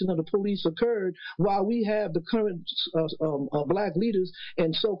militarization of the police occurred while we have the current black leaders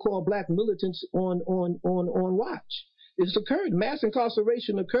and so-called black militants on watch. It's occurred. Mass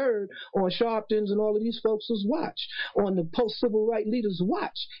incarceration occurred on Sharpton's and all of these folks' watch, on the post-civil rights leaders'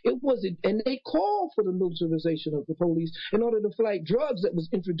 watch. It wasn't, and they called for the militarization of the police in order to fight drugs that was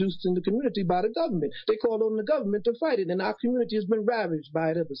introduced in the community by the government. They called on the government to fight it, and our community has been ravaged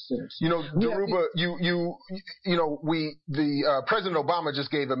by it ever since. You know, Dhoruba, President Obama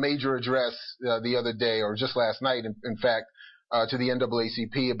just gave a major address the other day, or just last night, in fact, to the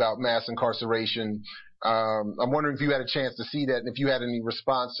NAACP about mass incarceration. I'm wondering if you had a chance to see that and if you had any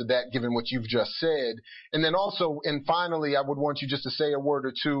response to that, given what you've just said. And then also, and finally, I would want you just to say a word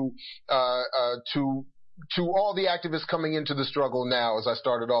or two to all the activists coming into the struggle now, as I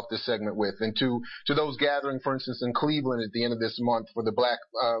started off this segment with, and to those gathering, for instance, in Cleveland at the end of this month for the Black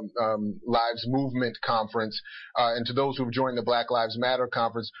Lives Movement Conference, and to those who have joined the Black Lives Matter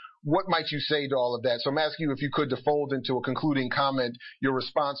Conference. What might you say to all of that? So I'm asking you if you could fold into a concluding comment your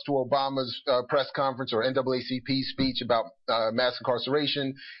response to Obama's press conference or NAACP speech about mass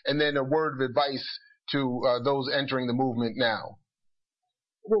incarceration, and then a word of advice to those entering the movement now.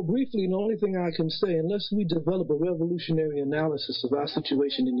 Well, briefly, the only thing I can say, unless we develop a revolutionary analysis of our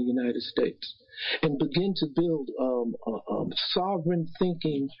situation in the United States and begin to build sovereign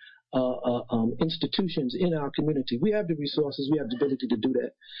thinking institutions in our community. We have the resources, we have the ability to do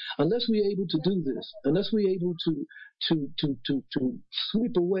that. Unless we're able to do this, unless we're able to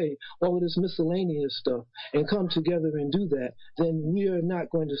sweep away all of this miscellaneous stuff and come together and do that, then we are not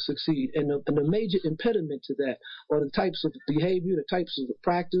going to succeed. And the major impediment to that are the types of behavior, the types of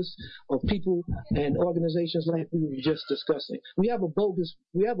practice of people and organizations like we were just discussing. We have a bogus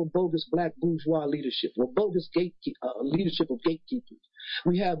black bourgeois leadership, or bogus leadership of gatekeepers.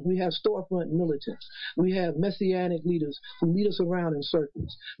 We have storefront militants. We have messianic leaders who lead us around in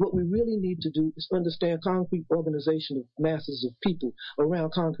circles. What we really need to do is understand concrete organization of masses of people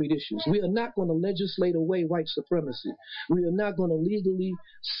around concrete issues. We are not going to legislate away white supremacy. We are not going to legally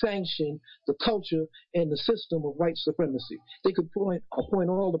sanction the culture and the system of white supremacy. They could appoint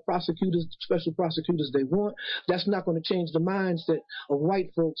all the prosecutors, special prosecutors they want. That's not going to change the mindset of white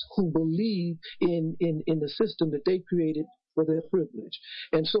folks who believe in the system that they created for their privilege.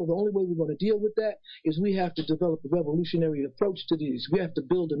 And so the only way we're going to deal with that is we have to develop a revolutionary approach to these. We have to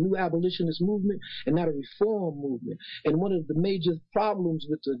build a new abolitionist movement and not a reform movement. And one of the major problems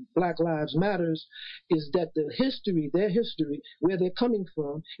with the Black Lives Matters is that their history, where they're coming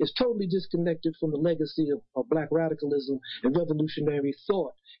from, is totally disconnected from the legacy of black radicalism and revolutionary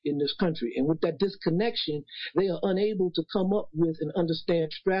thought in this country. And with that disconnection, they are unable to come up with and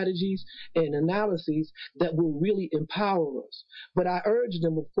understand strategies and analyses that will really empower us. But I urge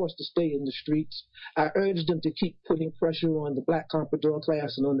them, of course, to stay in the streets. I urge them to keep putting pressure on the black comprador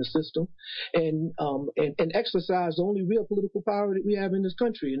class and on the system, and exercise the only real political power that we have in this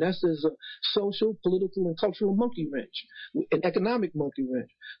country, and that's as a social, political, and cultural monkey wrench, an economic monkey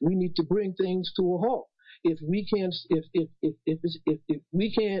wrench. We need to bring things to a halt. if we can't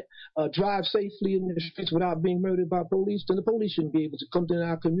drive safely in the streets without being murdered by police, then the police shouldn't be able to come to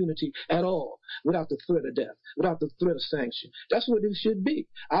our community at all without the threat of death, without the threat of sanction. That's what it should be.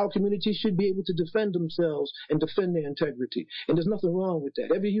 Our community should be able to defend themselves and defend their integrity. And there's nothing wrong with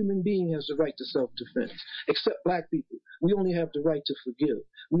that. Every human being has the right to self-defense, except black people. We only have the right to forgive.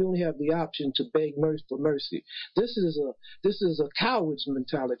 We only have the option to beg for mercy. This is a coward's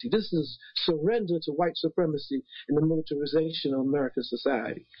mentality. This is surrender to white supremacy and the militarization of American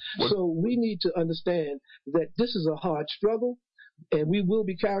society. So we need to understand that this is a hard struggle, and we will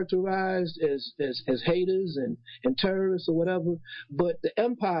be characterized as haters and terrorists or whatever. But the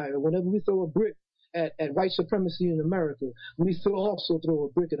empire, whenever we throw a brick at white supremacy in America, we also throw a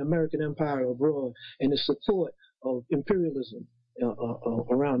brick at American empire abroad and the support of imperialism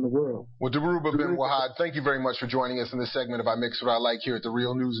around the world. Well, Dhoruba bin Wahad, thank you very much for joining us in this segment of I Mix What I Like here at the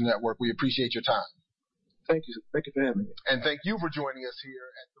Real News Network. We appreciate your time. Thank you. Thank you for having me. And thank you for joining us here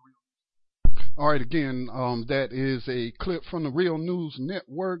at the Real All right, again, that is a clip from the Real News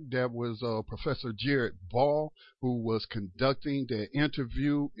Network. That was Professor Jared Ball, who was conducting the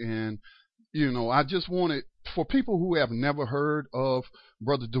interview. And, you know, I just wanted, for people who have never heard of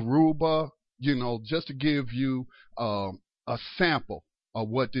Brother Dhoruba, you know, just to give you a sample of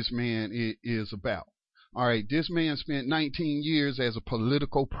what this man is about. All right, this man spent 19 years as a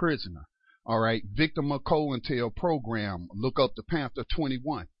political prisoner. All right, victim of COINTEL program. Look up the Panther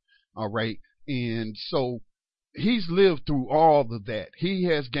 21. All right. And so he's lived through all of that. He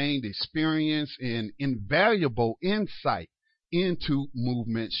has gained experience and invaluable insight into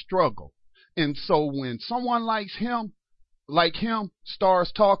movement struggle. And so when someone like him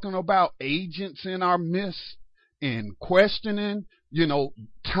starts talking about agents in our midst and questioning, you know,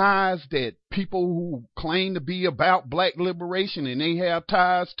 ties that people who claim to be about black liberation, and they have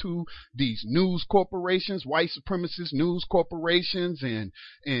ties to these news corporations, white supremacist news corporations, and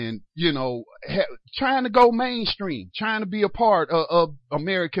you know, trying to go mainstream, trying to be a part of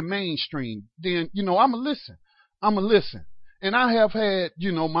American mainstream, then, you know, I'm going to listen. And I have had,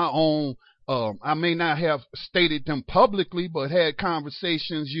 you know, my own, I may not have stated them publicly, but had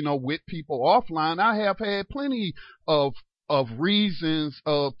conversations, you know, with people offline. I have had plenty of reasons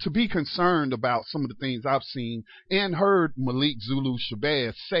to be concerned about some of the things I've seen and heard Malik Zulu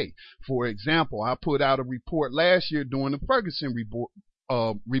Shabazz say. For example, I put out a report last year during the Ferguson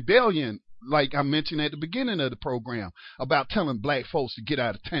rebellion, like I mentioned at the beginning of the program, about telling black folks to get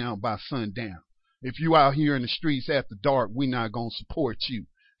out of town by sundown. If you out here in the streets after dark, we're not going to support you.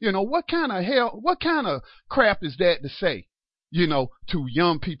 You know, what kind of crap is that to say, you know, to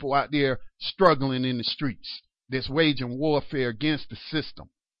young people out there struggling in the streets that's waging warfare against the system?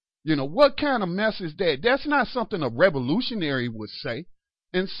 You know, what kind of mess is that? That's not something a revolutionary would say.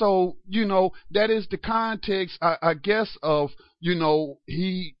 And so, you know, that is the context, I guess, of, you know,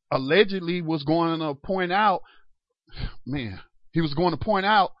 he allegedly was going to point out,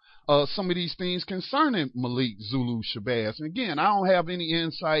 some of these things concerning Malik Zulu Shabazz. And again, I don't have any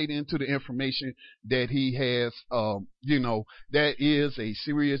insight into the information that he has. You know, that is a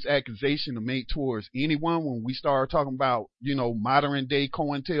serious accusation to make towards anyone when we start talking about, you know, modern day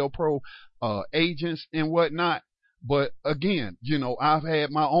COINTELPRO agents and whatnot. But again, you know, I've had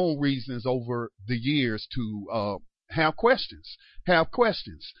my own reasons over the years to have questions.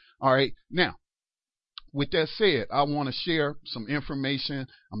 All right. Now, with that said, I want to share some information.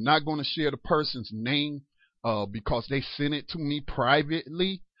 I'm not going to share the person's name because they sent it to me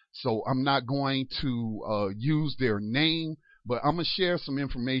privately. So I'm not going to use their name, but I'm going to share some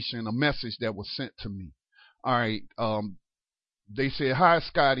information, a message that was sent to me. All right. They said, "Hi,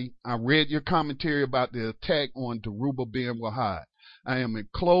 Scotty. I read your commentary about the attack on Dhoruba bin Wahad. I am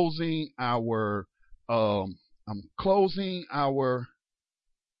closing our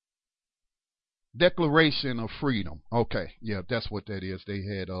Declaration of Freedom." Okay, yeah, that's what that is. They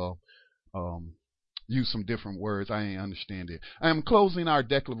had used some different words. I ain't understand it. "I am closing our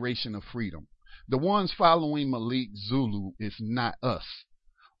Declaration of Freedom. The ones following Malik Zulu is not us.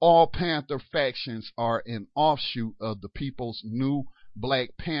 All Panther factions are an offshoot of the People's New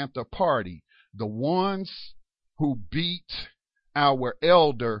Black Panther Party. The ones who beat our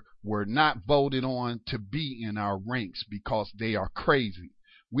elder were not voted on to be in our ranks because they are crazy.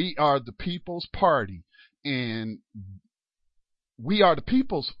 We are the People's Party and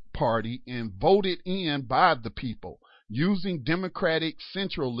voted in by the people using democratic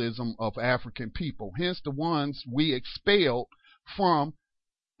centralism of African people. Hence the ones we expelled from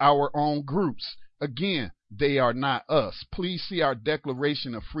our own groups. Again, they are not us. Please see our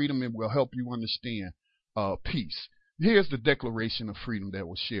Declaration of Freedom. It will help you understand peace." Here's the Declaration of Freedom that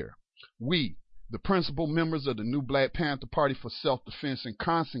was shared. "We, The principal members of the new Black Panther Party for Self-Defense in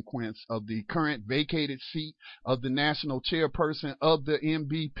consequence of the current vacated seat of the national chairperson of the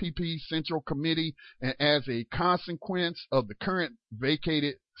NBPP Central Committee, and as a consequence of the current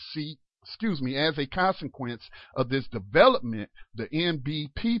vacated seat, as a consequence of this development, the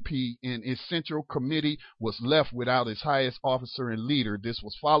NBPP in its Central Committee was left without its highest officer and leader. This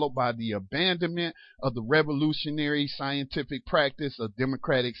was followed by the abandonment of the revolutionary scientific practice of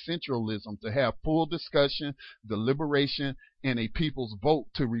democratic centralism to have full discussion, deliberation, and a people's vote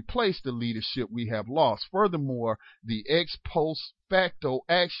to replace the leadership we have lost. Furthermore, the ex post facto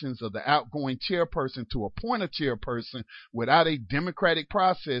actions of the outgoing chairperson to appoint a chairperson without a democratic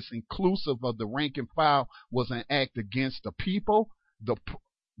process inclusive of the rank and file was an act against the people,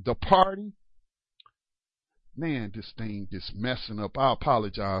 the party. Man, this thing is messing up. I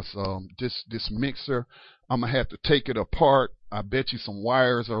apologize. This mixer, I'm gonna have to take it apart. I bet you some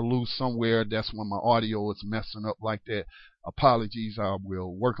wires are loose somewhere. That's when my audio is messing up like that. Apologies. I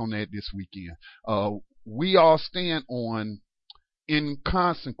will work on that this weekend. We all stand on, in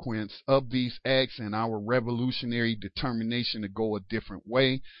consequence of these acts and our revolutionary determination to go a different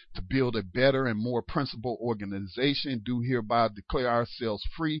way, to build a better and more principled organization, do hereby declare ourselves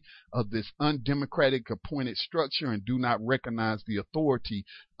free of this undemocratic appointed structure and do not recognize the authority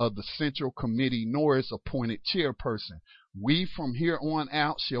of the Central Committee nor its appointed chairperson. We from here on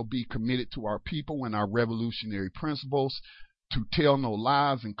out shall be committed to our people and our revolutionary principles, to tell no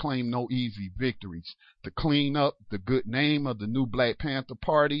lies and claim no easy victories, to clean up the good name of the new Black Panther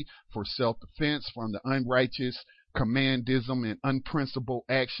Party for self-defense from the unrighteous commandism and unprincipled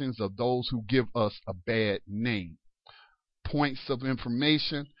actions of those who give us a bad name. Points of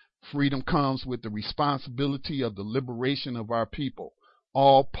information. Freedom comes with the responsibility of the liberation of our people.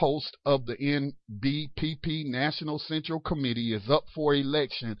 All posts of the NBPP National Central Committee is up for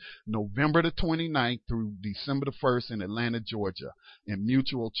election November the 29th through December the 1st in Atlanta, Georgia. In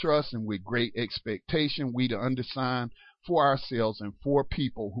mutual trust and with great expectation, we the undersigned for ourselves and for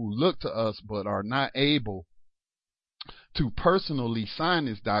people who look to us but are not able to personally sign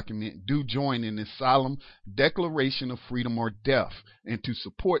this document, do join in this solemn declaration of freedom or death, and to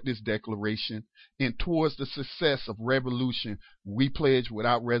support this declaration and towards the success of revolution, we pledge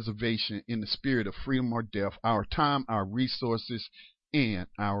without reservation in the spirit of freedom or death, our time, our resources, and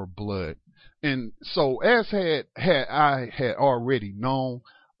our blood. And so as I had already known,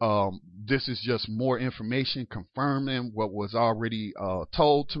 this is just more information confirming what was already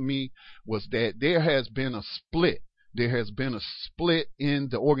told to me, was that there has been a split. There has been a split in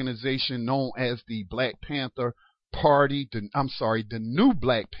the organization known as the Black Panther Party. The new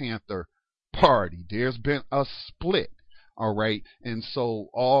Black Panther Party. There's been a split. All right. And so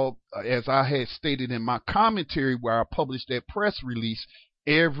as I had stated in my commentary where I published that press release,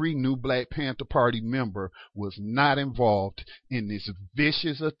 every new Black Panther Party member was not involved in this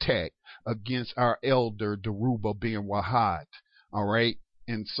vicious attack against our elder, Dhoruba bin Wahad. All right.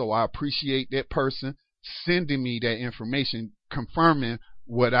 And so I appreciate that person sending me that information, confirming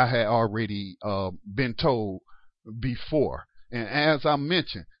what I had already been told before. And as I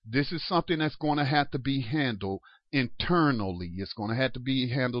mentioned, this is something that's going to have to be handled internally. It's going to have to be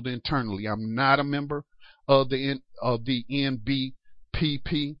handled internally. I'm not a member of the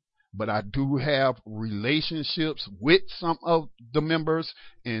NBPP, but I do have relationships with some of the members,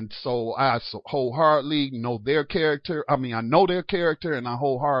 and so I wholeheartedly know their character. I know their character, and I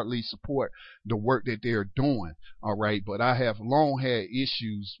wholeheartedly support the work that they're doing. All right, but I have long had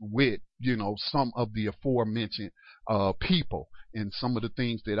issues with, some of the aforementioned people, and some of the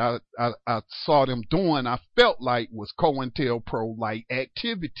things that I saw them doing, I felt like was COINTELPRO-like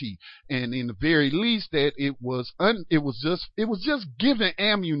activity, and in the very least that it was just giving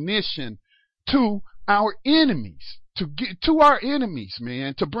ammunition to our enemies,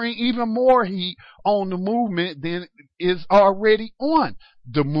 man, to bring even more heat on the movement than is already on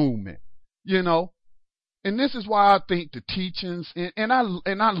the movement, And this is why I think the teachings, and I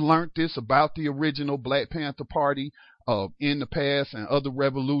learned this about the original Black Panther Party in the past and other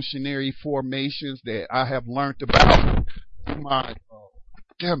revolutionary formations that I have learned about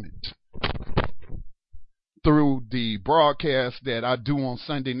through the broadcast that I do on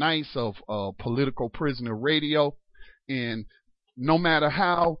Sunday nights of Political Prisoner Radio. And no matter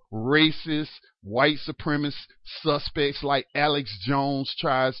how racist, white supremacist suspects like Alex Jones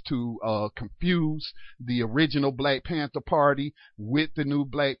tries to confuse the original Black Panther Party with the new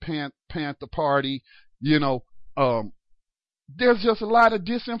Black Panther Party, there's just a lot of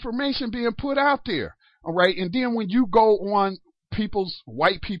disinformation being put out there. All right. And then when you go on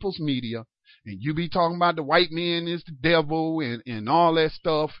white people's media and you be talking about the white man is the devil and all that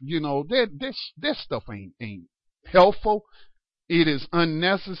stuff, that stuff ain't helpful. It is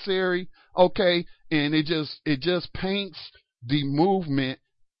unnecessary, okay? And it just paints the movement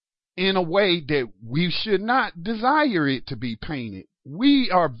in a way that we should not desire it to be painted.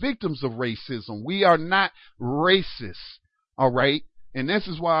 We are victims of racism. We are not racists, all right? And this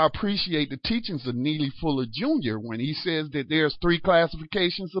is why I appreciate the teachings of Neely Fuller Jr. when he says that there's 3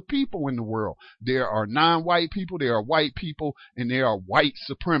 classifications of people in the world. There are non-white people, there are white people, and there are white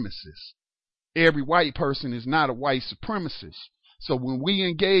supremacists. Every white person is not a white supremacist. So when we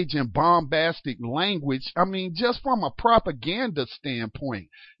engage in bombastic language, I mean, just from a propaganda standpoint,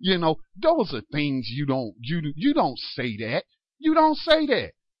 those are things you don't say that. You don't say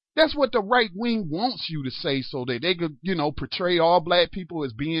that. That's what the right wing wants you to say so that they could, portray all black people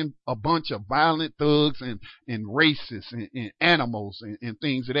as being a bunch of violent thugs and racists and animals and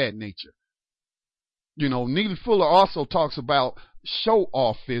things of that nature. Neely Fuller also talks about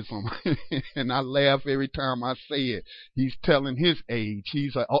show-offism, and I laugh every time I say it. He's telling his age.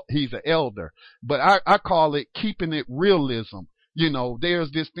 He's an elder, but I call it keeping it realism.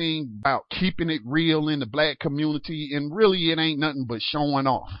 There's this thing about keeping it real in the black community, and really it ain't nothing but showing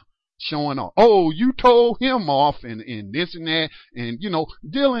off. Oh, you told him off and this and that, and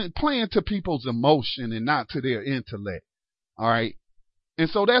playing to people's emotion and not to their intellect. All right. And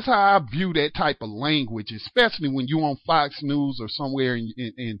so that's how I view that type of language, especially when you're on Fox News or somewhere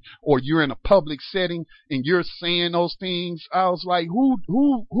or you're in a public setting and you're saying those things. I was like,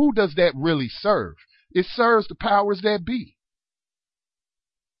 who does that really serve? It serves the powers that be.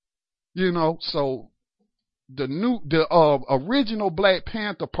 So the original Black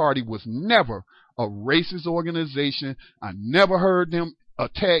Panther Party was never a racist organization. I never heard them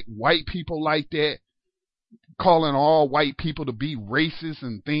attack white people like that, calling all white people to be racist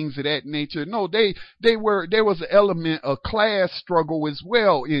and things of that nature. No, there was an element of class struggle as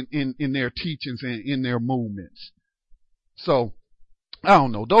well in their teachings and in their movements. So I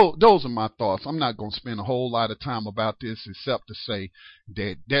don't know. Those are my thoughts. I'm not going to spend a whole lot of time about this except to say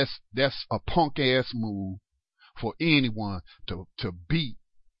that that's a punk ass move for anyone to beat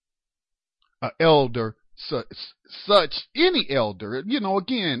an elder such any elder.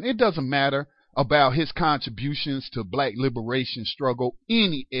 Again, it doesn't matter about his contributions to black liberation struggle.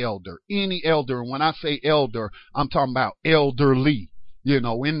 Any elder. And when I say elder, I'm talking about elderly, in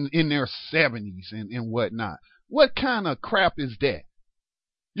their 70s and whatnot. What kind of crap is that?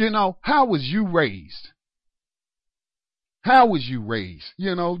 How was you raised?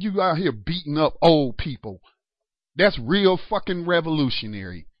 You out here beating up old people. That's real fucking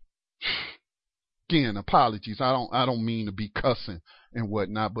revolutionary. Again, apologies. I don't mean to be cussing and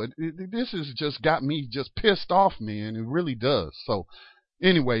whatnot, but this has just got me just pissed off, man. It really does. So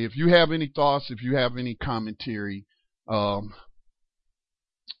anyway, if you have any thoughts, if you have any commentary, I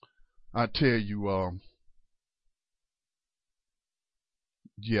tell you,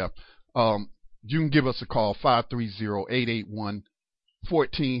 you can give us a call,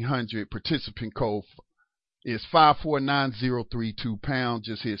 530-881-1400. Participant code is 549-032 #.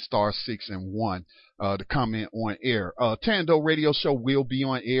 Just hit star 6 and 1 to comment on air. Tando Radio Show will be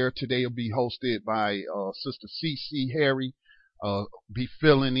on air today. It'll be hosted by Sister CC Harry. Be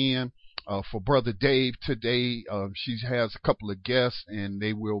filling in for Brother Dave today. She has a couple of guests, and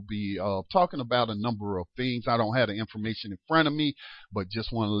they will be talking about a number of things. I don't have the information in front of me, but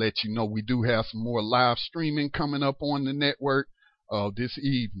just want to let you know we do have some more live streaming coming up on the network this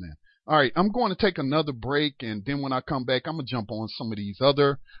evening. All right, I'm going to take another break, and then when I come back, I'm going to jump on some of these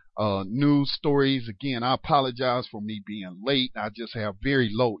other news stories. Again, I apologize for me being late. I just have very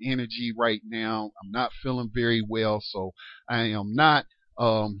low energy right now. I'm not feeling very well, so I am not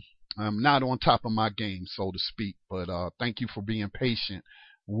I'm not on top of my game, so to speak. But thank you for being patient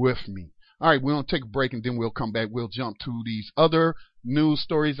with me. All right, we're going to take a break, and then we'll come back. We'll jump to these other news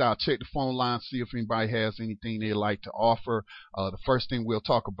stories. I'll check the phone line, see if anybody has anything they'd like to offer. The first thing we'll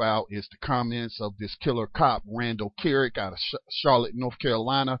talk about is the comments of this killer cop, Randall Carrick, out of Charlotte, North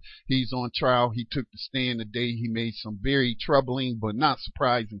Carolina. He's on trial. He took the stand today. He made some very troubling but not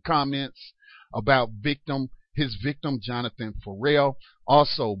surprising comments about his victim, Jonathan Ferrell.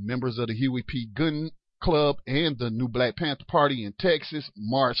 Also, members of the Huey P. Gunn Club and the New Black Panther Party in Texas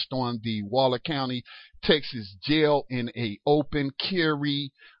marched on the Waller County, Texas jail in a open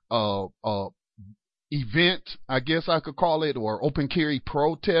carry event, I guess I could call it, or open carry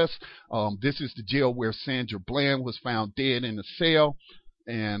protest. This is the jail where Sandra Bland was found dead in a cell.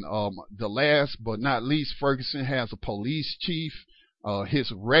 And the last but not least, Ferguson has a police chief.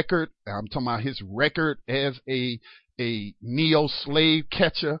 His record, I'm talking about his record as a neo-slave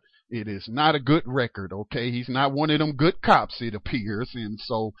catcher, It is not a good record, okay? He's not one of them good cops, it appears. And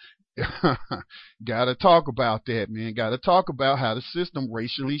so gotta talk about that, man. Gotta talk about how the system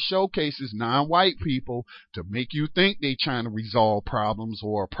racially showcases non-white people to make you think they trying to resolve problems,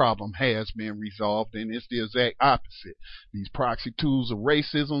 or a problem has been resolved, and it's the exact opposite. These proxy tools of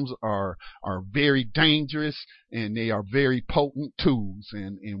racism are very dangerous, and they are very potent tools,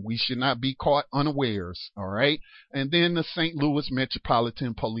 and we should not be caught unawares, all right? And then the St. Louis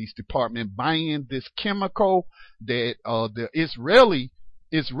Metropolitan Police Department buying this chemical that the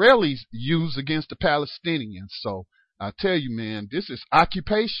Israelis use against the Palestinians. So I tell you, man, this is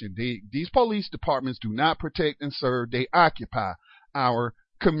occupation. These police departments do not protect and serve. They occupy our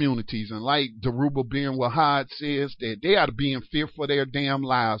communities. And like Daruba bin Wahad says, that they ought to be in fear for their damn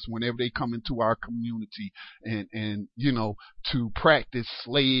lives whenever they come into our community and you know, to practice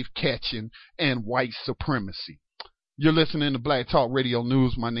slave catching and white supremacy. You're listening to Black Talk Radio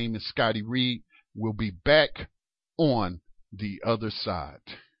News. My name is Scotty Reed. We'll be back on the other side.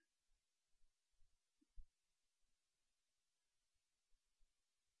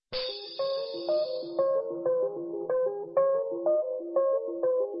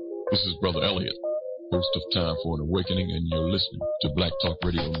 This is Brother Elliot, host of Time for an Awakening, and you're listening to Black Talk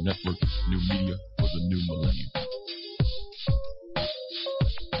Radio Network, new media for the new millennium.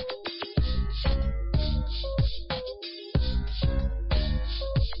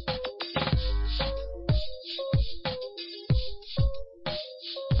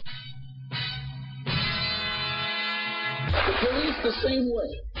 The same way.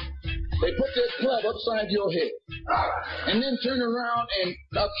 They put their club upside your head and then turn around and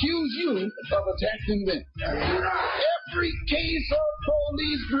accuse you of attacking them. Every case of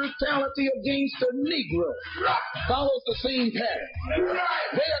police brutality against a Negro follows the same pattern.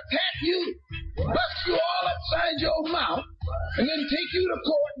 They attack you, bust you all upside your mouth, and then take you to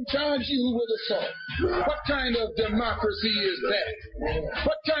court and charge you with assault. What kind of democracy is that?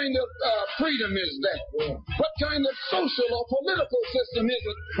 What kind of freedom is that? What kind of social or political system is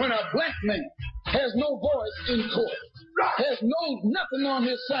it when a black man has no voice in court, has nothing on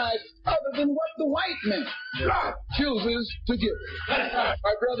his side other than what the white man chooses to give?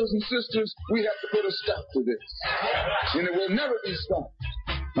 My brothers and sisters, we have to put a stop to this. And it will never be stopped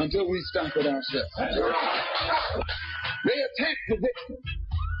until we stop it ourselves. They attack the victim,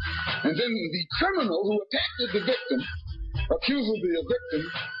 and then the criminal who attacked the victim accuses the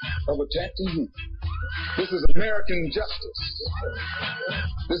victim of attacking him. This is American justice.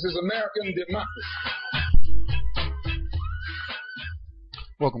 This is American democracy.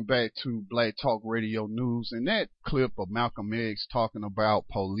 Welcome back to Black Talk Radio News. And that clip of Malcolm X talking about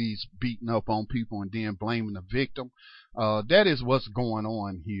police beating up on people and then blaming the victim, that is what's going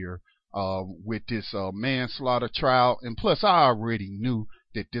on here with this manslaughter trial. And plus, I already knew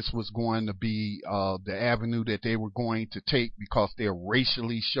that this was going to be the avenue that they were going to take, because they're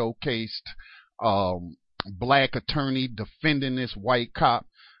racially showcased black attorney defending this white cop.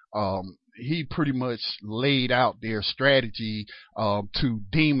 He pretty much laid out their strategy to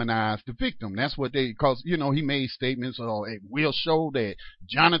demonize the victim. That's what they, because, you know, he made statements, it will show that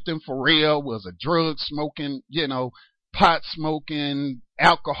Jonathan Ferrell was a drug smoking, you know, pot smoking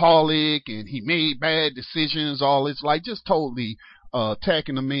alcoholic, and he made bad decisions, all this, like, just totally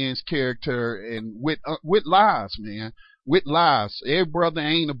attacking the man's character, and with lies, man. With lies. Every brother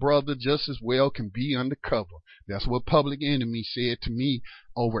ain't a brother just as well can be undercover. That's what Public Enemy said to me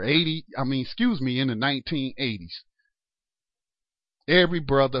in the 1980s. Every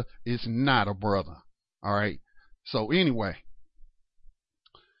brother is not a brother. All right. So anyway,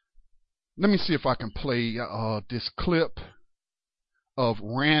 let me see if I can play this clip of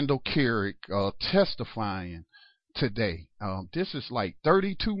Randall Carrick testifying today. This is like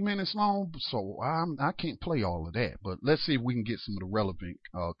 32 minutes long, so I can't play all of that, but let's see if we can get some of the relevant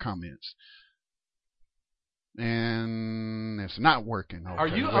comments. And it's not working. Okay, are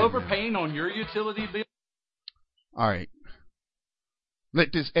you overpaying on your utility bill? All right.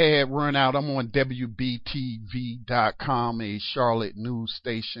 Let this ad run out. I'm on WBTV.com, a Charlotte news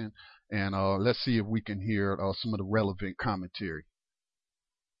station, and let's see if we can hear some of the relevant commentary.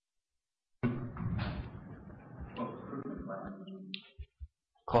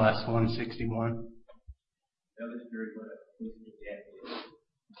 Class 161.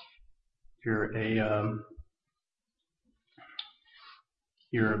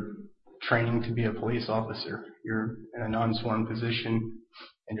 You're training to be a police officer. You're in a non-sworn position,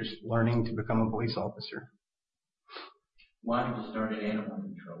 and you're learning to become a police officer. Why did you start at animal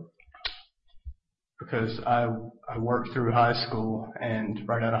control? Because I worked through high school, and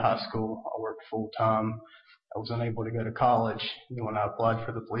right out of high school, I worked full time I was unable to go to college. And when I applied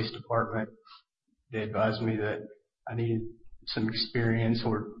for the police department, they advised me that I needed some experience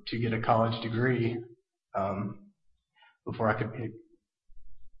or to get a college degree before I could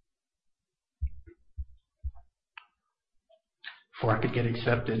get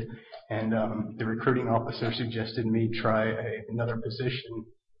accepted. And the recruiting officer suggested me try another position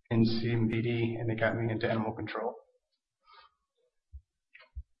in CMVD, and they got me into animal control.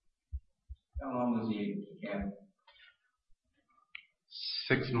 How long was he in camp?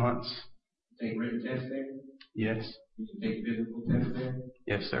 6 months. Take written tests there? Yes. Did you take physical tests there?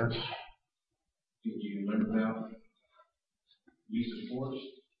 Yes, sir. Did you learn about use of force?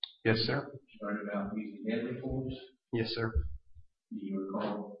 Yes, sir. Did you learn about using deadly force? Yes, sir. Do you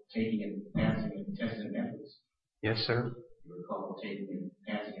recall taking and passing and testing methods? Yes, sir. Do you recall taking and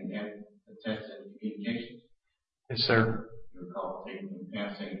passing and testing communication? Yes, sir. Do you recall taking and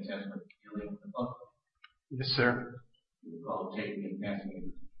passing and testing dealing with the public? Yes, sir. Do you recall taking and passing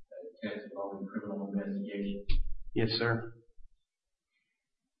and tests involving criminal investigation? Yes, sir.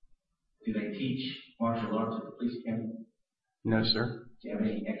 Do they teach martial arts at the police academy? No, sir. Do you have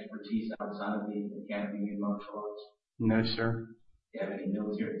any expertise outside of the academy in martial arts? No, sir. Do you have any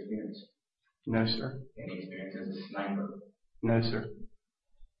military experience? No, sir. Any experience as a sniper? No, sir.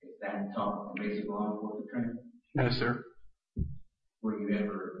 Is that taught in basic law enforcement training? No, sir. Were you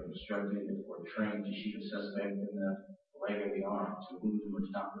ever instructed or trained to shoot a suspect in the leg or the arm to wound him or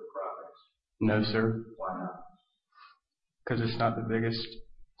stop their progress? No, sir. Why not? Because it's not the biggest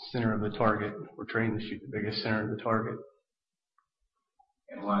center of the target. We're trained to shoot the biggest center of the target.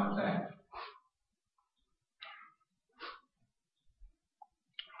 And why is that?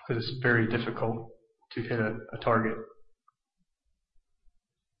 Because it's very difficult to hit a target.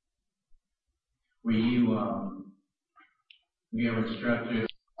 Were you ever instructed?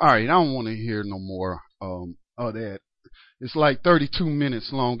 All right, I don't want to hear no more of that. It's like 32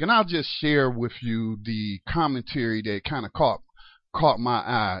 minutes long, and I'll just share with you the commentary that kind of caught my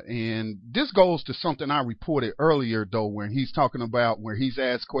eye. And this goes to something I reported earlier, though, when he's talking about where he's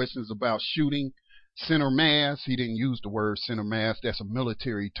asked questions about shooting center mass. He didn't use the word center mass. That's a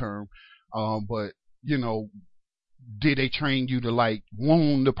military term. But, you know, did they train you to, like,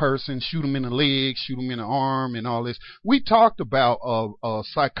 wound the person, shoot them in the leg, shoot them in the arm, and all this? We talked about a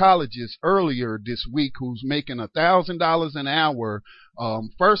psychologist earlier this week who's making $1,000 an hour.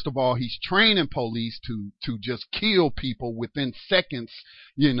 First of all, he's training police to just kill people within seconds,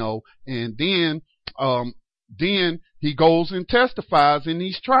 you know, and then he goes and testifies in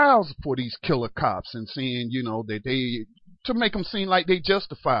these trials for these killer cops and saying, you know, that they, to make them seem like they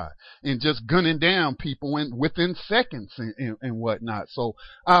justify and just gunning down people within seconds and whatnot. So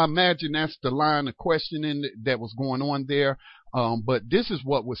I imagine that's the line of questioning that was going on there. But this is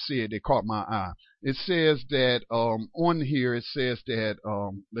what was said that caught my eye. It says that, on here, it says that,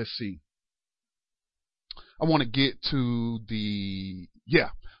 let's see. I want to get to the,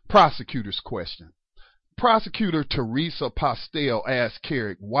 prosecutor's question. Prosecutor Teresa Postel asked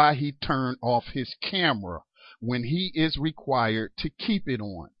Kerrick why he turned off his camera when he is required to keep it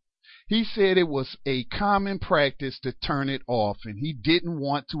on. He said it was a common practice to turn it off, and he didn't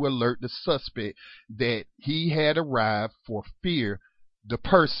want to alert the suspect that he had arrived for fear the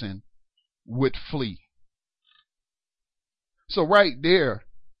person would flee. So right there,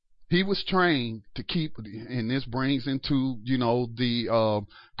 he was trained to keep, and this brings into, you know, the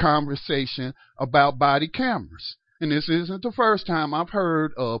conversation about body cameras. And this isn't the first time I've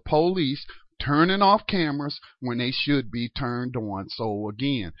heard of police turning off cameras when they should be turned on. So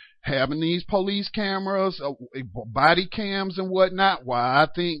again, having these police cameras, body cams and whatnot, while I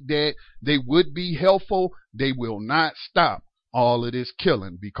think that they would be helpful, they will not stop all of this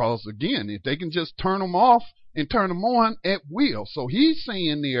killing, because again, if they can just turn them off and turn them on at will. So he's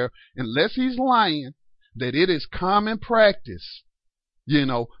saying there, unless he's lying, that it is common practice, you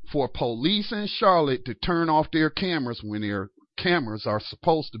know, for police in Charlotte to turn off their cameras when their cameras are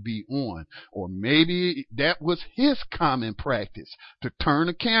supposed to be on. Or maybe that was his common practice, to turn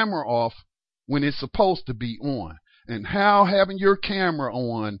a camera off when it's supposed to be on. And how having your camera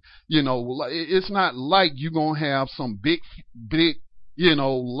on, you know, it's not like you're going to have some big, you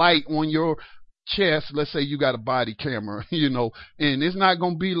know, light on your chest. Let's say you got a body camera, you know, and it's not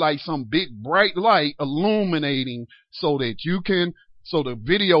going to be like some big bright light illuminating so that you can, so the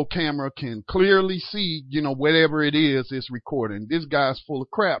video camera can clearly see, you know, whatever it is it's recording. This guy's full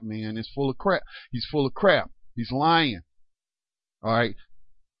of crap, man. It's full of crap. He's full of crap. He's lying. All right.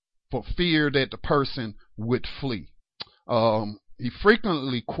 For fear that the person would flee. He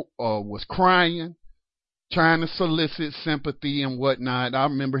frequently was crying, trying to solicit sympathy and whatnot. I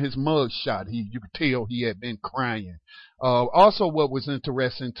remember his mug shot. You could tell he had been crying. Also, what was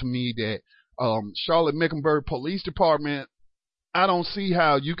interesting to me that Charlotte-Mecklenburg Police Department, I don't see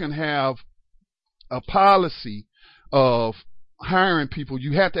how you can have a policy of hiring people.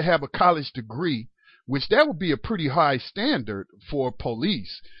 You have to have a college degree, which that would be a pretty high standard for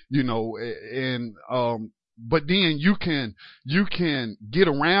police, and but then you can get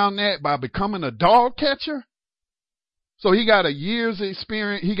around that by becoming a dog catcher. So he got a year's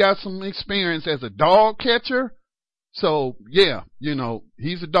experience. He got some experience as a dog catcher. So yeah,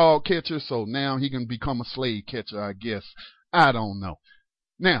 he's a dog catcher. So now he can become a slave catcher, I guess. I don't know.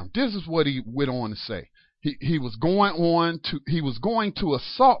 Now, this is what he went on to say. He was going to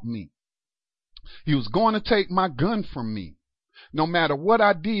assault me. He was going to take my gun from me. No matter what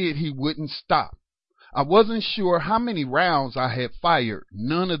I did, he wouldn't stop. I wasn't sure how many rounds I had fired.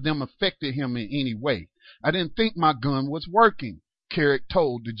 None of them affected him in any way. I didn't think my gun was working, Carrick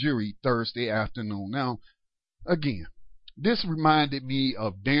told the jury Thursday afternoon. Now, again, this reminded me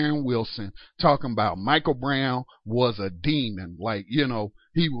of Darren Wilson talking about Michael Brown was a demon. Like, it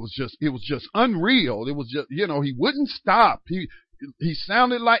was just unreal. It was just, he wouldn't stop. He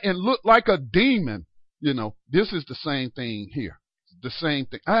sounded like and looked like a demon. This is the same thing here. The same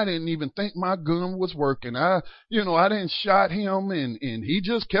thing. I didn't even think my gun was working. I didn't shot him and he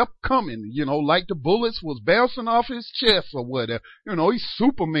just kept coming, like the bullets was bouncing off his chest or whatever. He's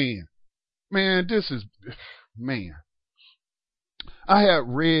Superman. Man, man. I had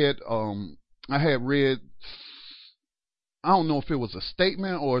read, I don't know if it was a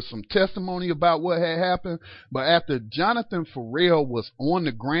statement or some testimony about what had happened, but after Jonathan Ferrell was on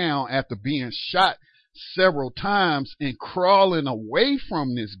the ground after being shot several times and crawling away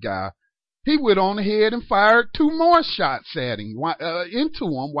from this guy, he went on ahead and fired 2 more shots at him, into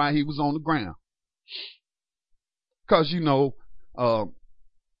him while he was on the ground. Because,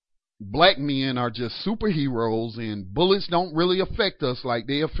 black men are just superheroes and bullets don't really affect us like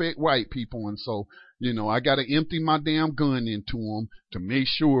they affect white people. And so, I got to empty my damn gun into him to make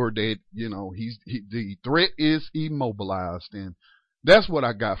sure that, the threat is immobilized. And that's what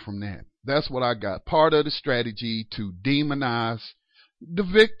I got from that. That's what I got. Part of the strategy to demonize the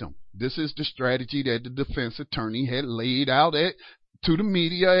victim. This is the strategy that the defense attorney had laid out to the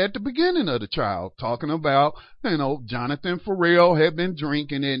media at the beginning of the trial, talking about, Jonathan Ferrell had been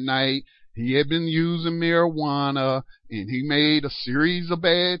drinking at night. He had been using marijuana and he made a series of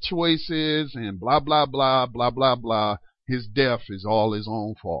bad choices and blah, blah, blah, blah, blah, blah. His death is all his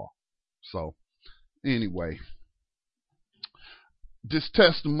own fault. So anyway, this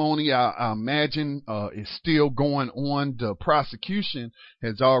testimony, I imagine, is still going on. The prosecution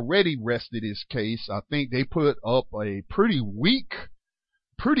has already rested his case. I think they put up a pretty weak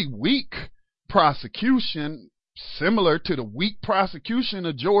prosecution, similar to the weak prosecution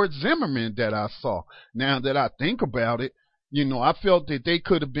of George Zimmerman that I saw. Now that I think about it, I felt that they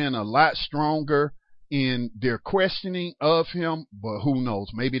could have been a lot stronger in their questioning of him, but who knows?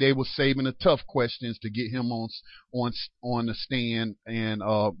 Maybe they were saving the tough questions to get him on the stand and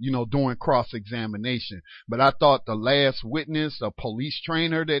doing cross-examination. But I thought the last witness, a police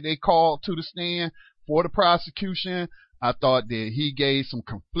trainer that they called to the stand for the prosecution, I thought that he gave some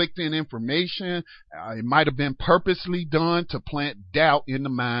conflicting information. It might have been purposely done to plant doubt in the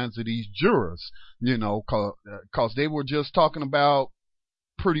minds of these jurors, cause they were just talking about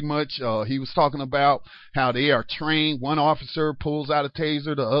pretty much, he was talking about how they are trained. One officer pulls out a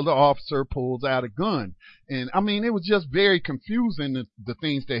taser, the other officer pulls out a gun. And I mean, it was just very confusing, the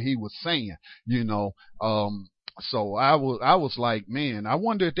things that he was saying, So I was like, man, I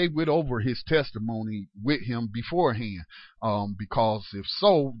wonder if they went over his testimony with him beforehand. Because if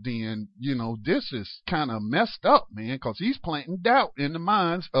so, then, this is kind of messed up, man, because he's planting doubt in the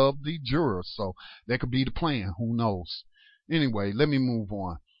minds of the jurors. So that could be the plan. Who knows? Anyway, let me move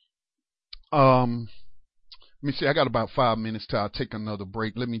on. Let me see. I got about 5 minutes till I take another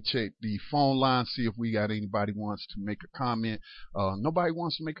break. Let me check the phone line, see if we got anybody wants to make a comment. Nobody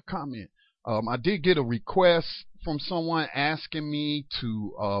wants to make a comment. I did get a request from someone asking me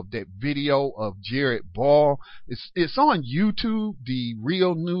to that video of Jared Ball. It's on YouTube, the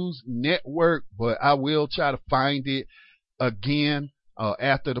Real News Network, but I will try to find it again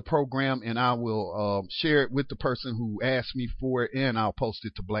after the program, and I will share it with the person who asked me for it, and I'll post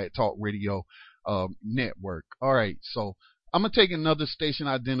it to Black Talk Radio Network. All right, so I'm going to take another station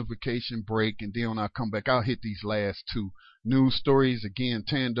identification break, and then when I come back, I'll hit these last 2 news stories. Again,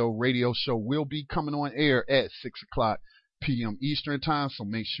 Tando Radio Show will be coming on air at 6 o'clock p.m. Eastern Time, so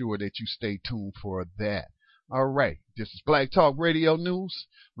make sure that you stay tuned for that. All right, this is Black Talk Radio News.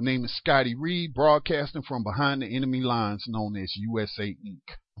 My name is Scotty Reed, broadcasting from behind the enemy lines known as USA Inc.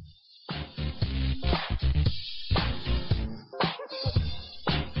 I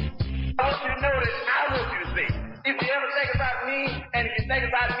want you to know that I want you to say, if you ever think about me, and if you think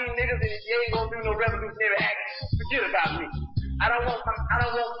about me, niggas, and if you ain't gonna do no revolutionary act, forget about me. I don't want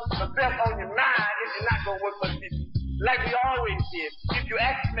myself on your mind if you're not gonna work for the people. Like we always did, if you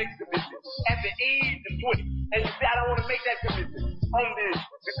actually make a commitment at the age of 20, and you say, I don't want to make that commitment on this,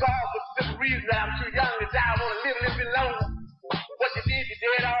 because for the simple reason that I'm too young to die, I want to live a little bit longer. What you did, you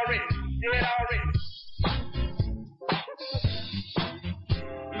dead already. Dead already.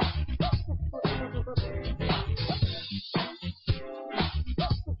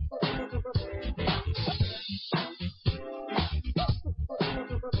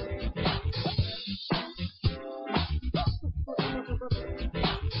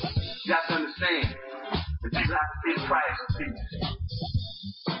 You have to understand that you have to pay the price for peace.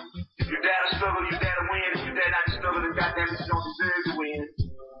 If you dare to struggle, you dare to win. If you dare not to struggle, then goddamn it, you don't deserve to win.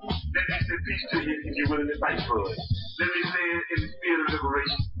 Let me say peace to you if you're willing to fight for it. Let me say it in the spirit of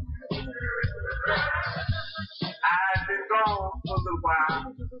liberation. I've been gone for a little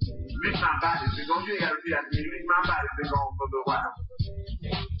while. At least my body's been gone. You ain't got to see that to me. At least my body's been gone for a little while.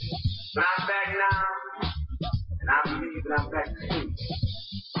 But I'm back now, and I believe that I'm back to sleep.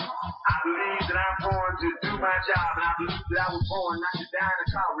 I believe that I'm born to do my job, and I believe that I was born not to die in a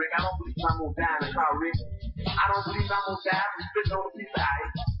car wreck. I don't believe I'm going to die in a car wreck. I don't believe I'm going to die from spitting on a piece of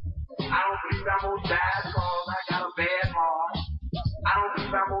ice. I don't believe I'm going to die because I got a bad heart. I don't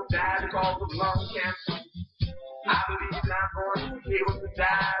believe I'm going to die because of lung cancer. I believe that I'm going to be able to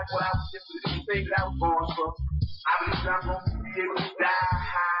die what I was simply the thing that I was born for. I believe that I'm going to be able to die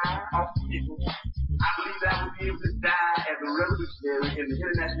high off the people. I believe that I will be able to die as a revolutionary in the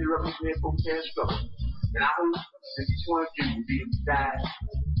international revolutionary protest struggle. And I hope that each one of you will be able to die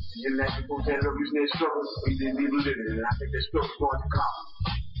in the international protest revolutionary struggle so you can be able to live in it. And I think that struggle is going to come.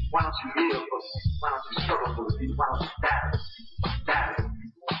 Why don't you live for it? Why don't you struggle for the people? Why don't you die? Die.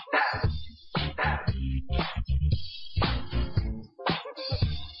 Die. Die.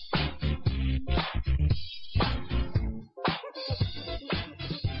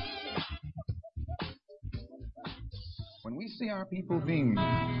 When we see our people being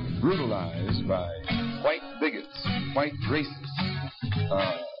brutalized by white bigots, white racists,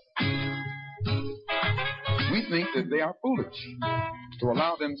 we think that they are foolish to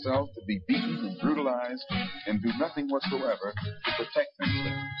allow themselves to be beaten and brutalized and do nothing whatsoever to protect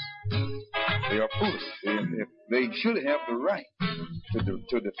themselves. They are foolish. They should have the right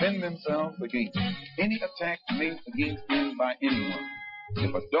to defend themselves against any attack made against them by anyone.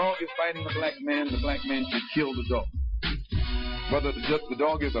 If a dog is fighting a black man, the black man should kill the dog. Whether the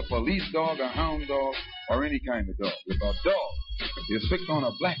dog is a police dog, a hound dog, or any kind of dog. If a dog is fixed on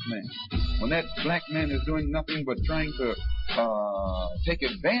a black man, when that black man is doing nothing but trying to take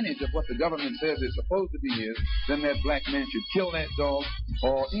advantage of what the government says is supposed to be his, then that black man should kill that dog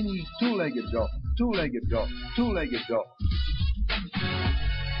or any two-legged dog.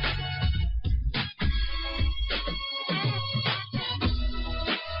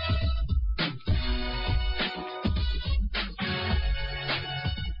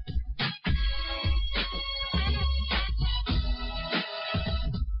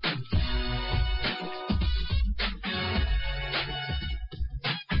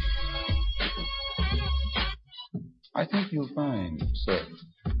 I think you'll find, sir,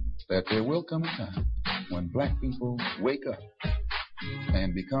 that there will come a time when black people wake up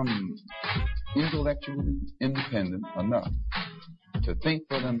and become intellectually independent enough to think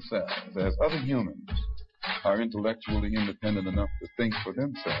for themselves, as other humans are intellectually independent enough to think for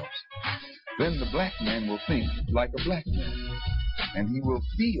themselves. Then the black man will think like a black man, and he will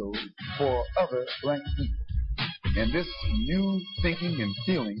feel for other black people. And this new thinking and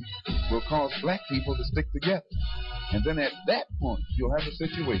feeling will cause black people to stick together. And then at that point, you'll have a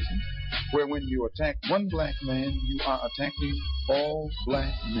situation where when you attack one black man, you are attacking all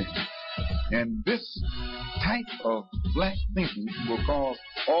black men. And this type of black thinking will cause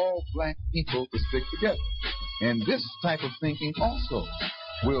all black people to stick together. And this type of thinking also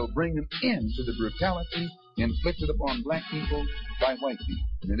will bring an end to the brutality inflicted upon black people by white people.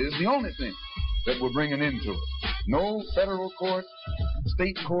 And it is the only thing that will bring an end to it. No federal court,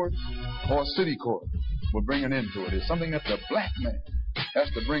 state court, or city court will bring an end to it. It's something that the black man has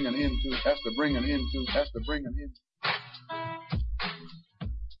to bring an end to, has to bring an end to.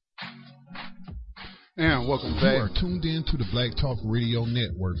 And welcome back. You are tuned in to the Black Talk Radio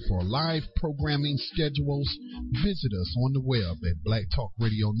Network. For live programming schedules, visit us on the web at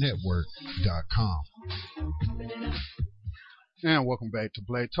blacktalkradionetwork.com. And welcome back to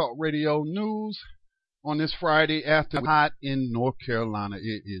Black Talk Radio News on this Friday after hot in North Carolina.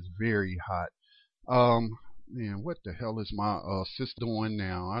 It is very hot. Man, what the hell is my sister doing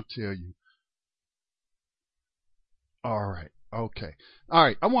now? I tell you. All right. Okay. All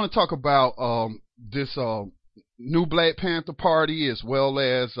right. I want to talk about this new Black Panther Party, as well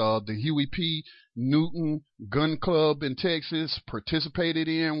as the Huey P. Newton Gun Club in Texas participated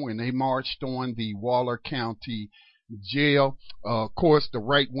in when they marched on the Waller County jail. Of course, the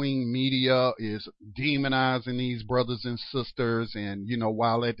right-wing media is demonizing these brothers and sisters, and, you know,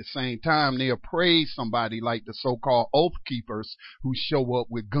 while at the same time they praise somebody like the so-called Oath Keepers who show up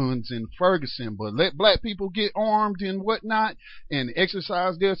with guns in Ferguson. But let black people get armed and whatnot and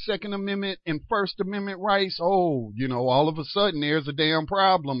exercise their Second Amendment and First Amendment rights. Oh, you know, all of a sudden there's a damn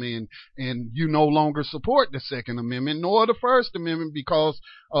problem, and you no longer support the Second Amendment nor the First Amendment because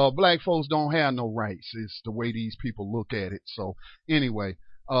black folks don't have no rights. It's the way these people look at it. So anyway,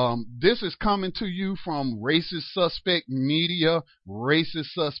 this is coming to you from Racist Suspect Media.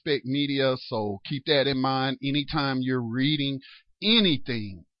 So keep that in mind anytime you're reading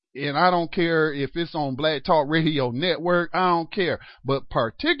anything. And I don't care if it's on Black Talk Radio Network. I don't care. But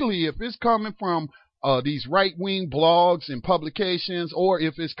particularly if it's coming from these right-wing blogs and publications, or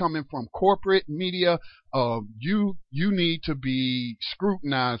if it's coming from corporate media, you need to be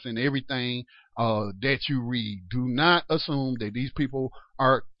scrutinizing everything that you read. Do not assume that these people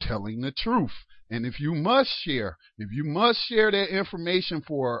are telling the truth. And if you must share that information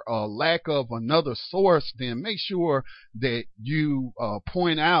for lack of another source, then make sure that you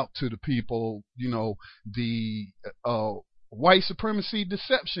point out to the people, you know, the white supremacy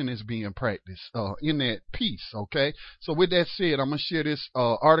deception is being practiced in that piece. Okay, so with that said, I'm gonna share this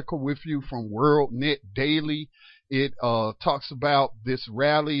article with you from World Net Daily. It talks about this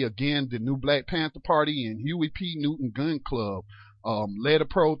rally again. The new Black Panther Party and Huey P. Newton Gun Club led a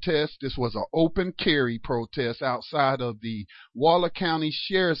protest. This was an open carry protest outside of the Waller County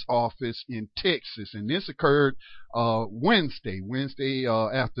Sheriff's Office in Texas, and this occurred Wednesday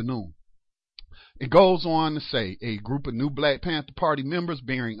afternoon. It goes on to say a group of new Black Panther Party members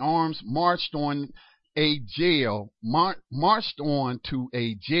bearing arms marched on to a jail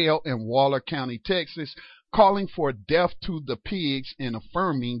in Waller County, Texas, calling for death to the pigs and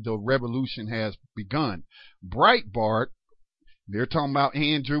affirming the revolution has begun. Breitbart, they're talking about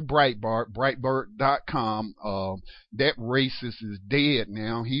Andrew Breitbart, Breitbart.com. That racist is dead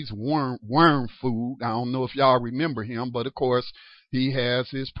now. He's worm food. I don't know if y'all remember him, but of course he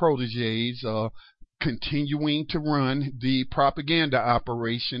has his proteges continuing to run the propaganda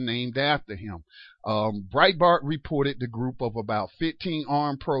operation named after him. Breitbart reported the group of about 15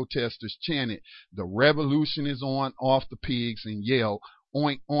 armed protesters chanted, "The revolution is on, off the pigs," and yelled,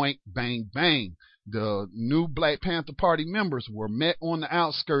 "Oink, oink, bang, bang." The new Black Panther Party members were met on the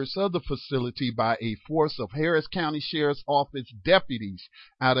outskirts of the facility by a force of Harris County Sheriff's Office deputies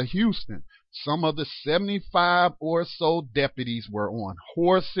out of Houston. Some of the 75 or so deputies were on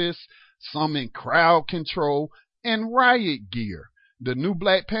horses, some in crowd control and riot gear. The new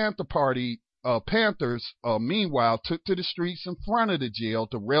Black Panther Party Panthers, meanwhile, took to the streets in front of the jail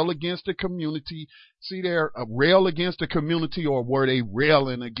to rail against the community. See there, rail against the community, or were they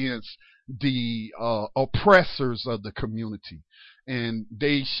railing against the oppressors of the community? And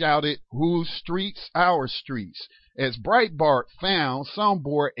they shouted, "Whose streets? Our streets." As Breitbart found, some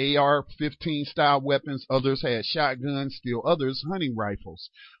bore AR-15 style weapons, others had shotguns, still others hunting rifles.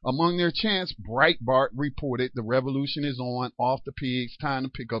 Among their chants, Breitbart reported, "The revolution is on, off the pigs, time to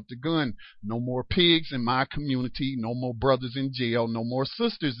pick up the gun. No more pigs in my community, no more brothers in jail, no more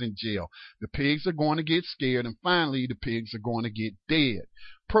sisters in jail. The pigs are going to get scared, and finally the pigs are going to get dead."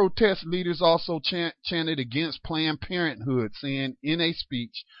 Protest leaders also chanted against Planned Parenthood, saying in a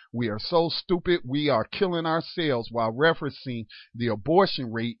speech, "We are so stupid, we are killing ourselves," while referencing the abortion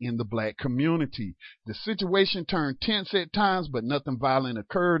rate in the black community. The situation turned tense at times, but nothing violent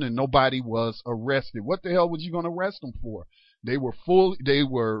occurred and nobody was arrested. What the hell was you going to arrest them for? They were fully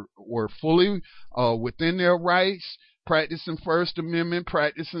within their rights, practicing First Amendment,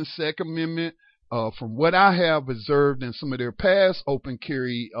 practicing Second Amendment. From what I have observed in some of their past open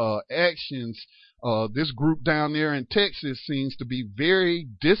carry actions, this group down there in Texas seems to be very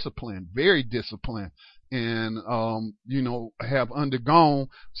disciplined, and have undergone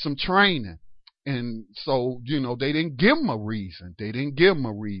some training. And so, they didn't give him a reason.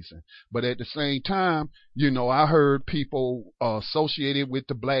 But at the same time, I heard people associated with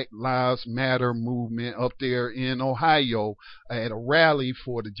the Black Lives Matter movement up there in Ohio at a rally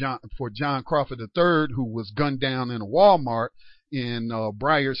for John Crawford III, who was gunned down in a Walmart in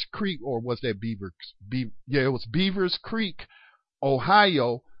Briars Creek, or was that it was Beavers Creek,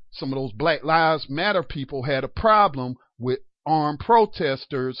 Ohio. Some of those Black Lives Matter people had a problem with armed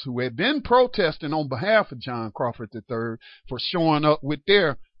protesters who had been protesting on behalf of John Crawford III for showing up with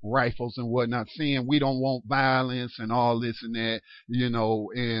their rifles and whatnot, saying we don't want violence and all this and that,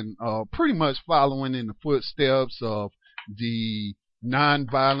 and pretty much following in the footsteps of the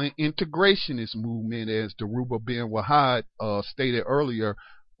nonviolent integrationist movement, as Dhoruba bin Wahad stated earlier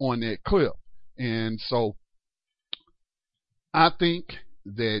on that clip. And so I think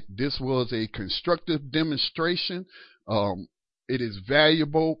that this was a constructive demonstration. It is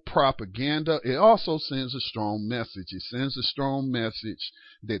valuable propaganda. It also sends a strong message. It sends a strong message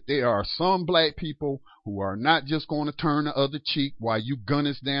that there are some black people who are not just going to turn the other cheek while you gun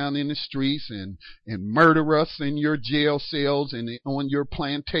us down in the streets and murder us in your jail cells and on your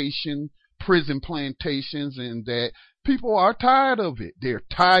prison plantations, and that people are tired of it. They're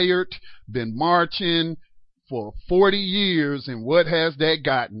tired, been marching for 40 years, and what has that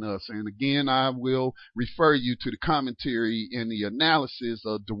gotten us? And again, I will refer you to the commentary and the analysis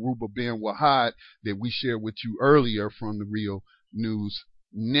of Dhoruba bin Wahad that we shared with you earlier from the Real News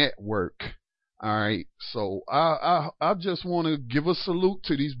Network. All right, so I just want to give a salute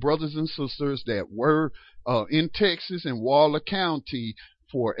to these brothers and sisters that were in Texas and Waller County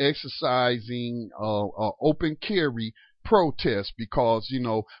for exercising open carry protest, because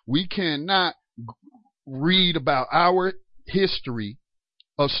we cannot read about our history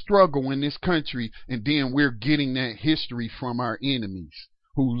of struggle in this country and then we're getting that history from our enemies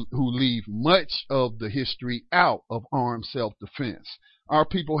who leave much of the history out of armed self-defense. Our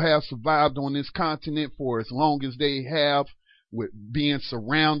people have survived on this continent for as long as they have, with being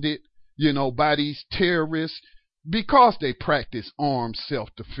surrounded, by these terrorists, because they practice armed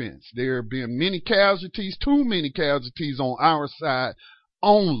self-defense. There have been many casualties, too many casualties on our side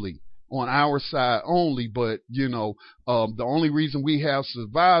only. But the only reason we have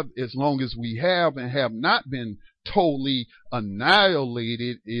survived as long as we have and have not been totally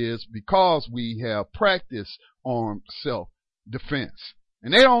annihilated is because we have practiced armed self-defense.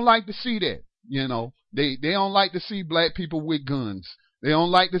 And they don't like to see that. They don't like to see black people with guns. They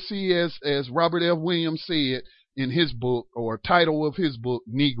don't like to see, as Robert F. Williams said in his book, or title of his book,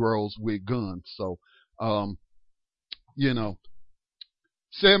 Negroes with Guns. So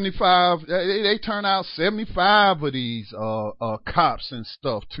 75, they turn out 75 of these cops and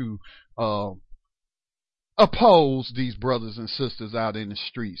stuff to oppose these brothers and sisters out in the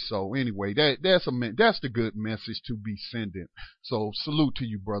streets. So anyway, that's the good message to be sending. So salute to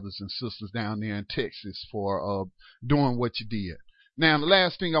you, brothers and sisters down there in Texas, for doing what you did. Now, the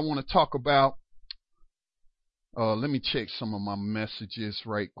last thing I want to talk about, let me check some of my messages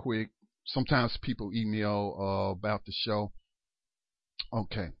right quick. Sometimes people email about the show.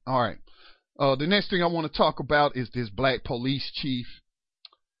 Okay, all right. The next thing I want to talk about is this black police chief.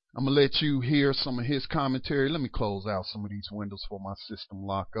 I'm going to let you hear some of his commentary. Let me close out some of these windows for my system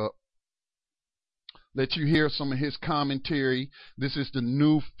lock up. Let you hear some of his commentary. This is the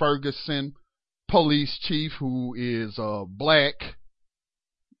new Ferguson police chief, who is black.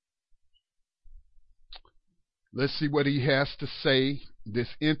 Let's see what he has to say. This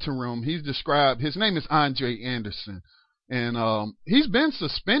interim, he's described, his name is Andre Anderson. And he's been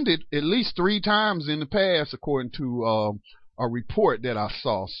suspended at least 3 times in the past, according to a report that I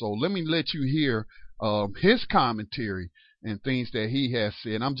saw. So let me let you hear his commentary and things that he has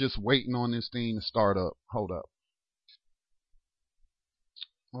said. I'm just waiting on this thing to start up. Hold up.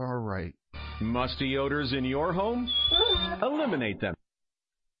 All right. Musty odors in your home? Eliminate them.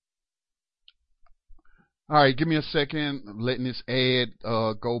 All right, give me a second. I'm letting this ad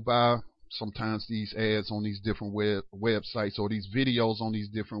go by. Sometimes these ads on these different websites, or these videos on these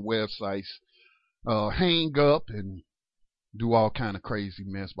different websites, hang up and do all kind of crazy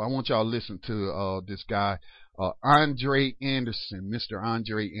mess. But I want y'all to listen to this guy, Andre Anderson, Mr.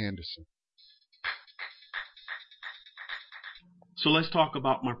 Andre Anderson. So let's talk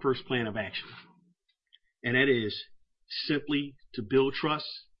about my first plan of action. And that is simply to build trust,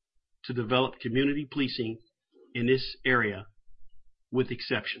 to develop community policing in this area with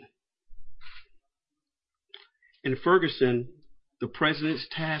exception. In Ferguson, the President's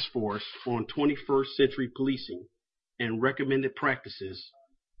Task Force on 21st Century Policing and Recommended Practices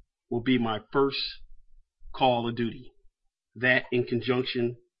will be my first call of duty. That, in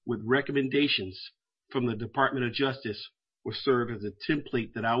conjunction with recommendations from the Department of Justice will serve as a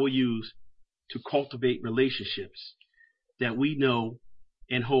template that I will use to cultivate relationships that we know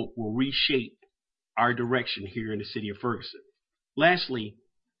and hope will reshape our direction here in the city of Ferguson. Lastly,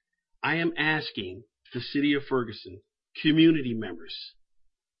 I am asking the city of Ferguson, community members,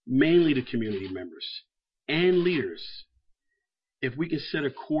 mainly the community members, and leaders, if we can set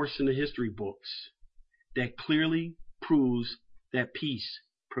a course in the history books that clearly proves that peace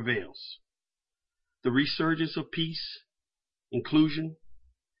prevails. The resurgence of peace, inclusion,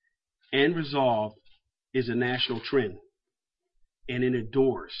 and resolve is a national trend, and it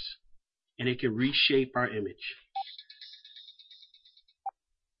endures, and it can reshape our image.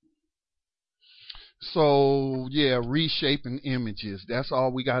 So, yeah, reshaping images. That's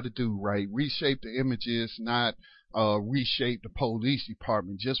all we got to do, right? Reshape the images, not reshape the police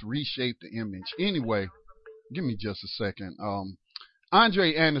department. Just reshape the image. Anyway, give me just a second.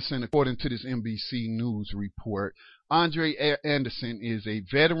 Andre Anderson, according to this NBC News report, Andre Anderson is a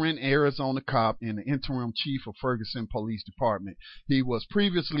veteran Arizona cop and the interim chief of Ferguson Police Department. He was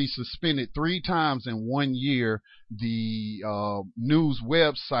previously suspended 3 times in 1 year, the news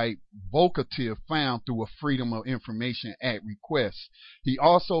website Vocative found through a Freedom of Information Act request. He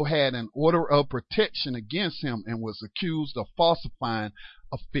also had an order of protection against him and was accused of falsifying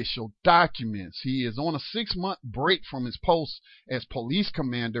official documents. He is on a 6-month break from his post as police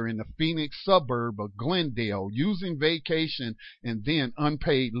commander in the Phoenix suburb of Glendale, using vacation and then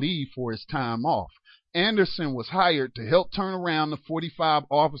unpaid leave for his time off. Anderson was hired to help turn around the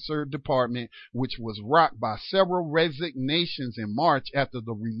 45-officer department, which was rocked by several resignations in March after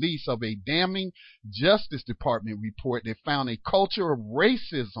the release of a damning Justice Department report that found a culture of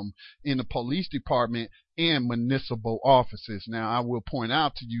racism in the police department and municipal offices. Now, I will point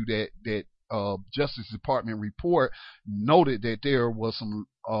out to you that Justice Department report noted that there was some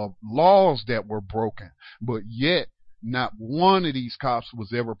laws that were broken, but yet not one of these cops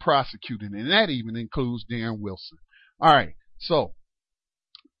was ever prosecuted, and that even includes Darren Wilson. All right, so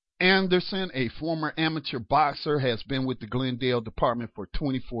Anderson, a former amateur boxer, has been with the Glendale Department for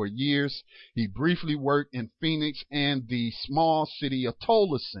 24 years. He briefly worked in Phoenix and the small city of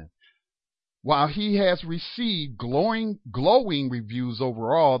Tolleson. While he has received glowing reviews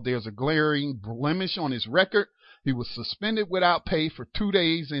overall, there's a glaring blemish on his record. He was suspended without pay for 2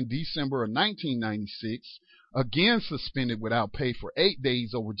 days in December of 1996, again suspended without pay for 8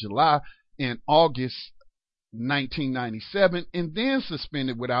 days over July and August 1997, and then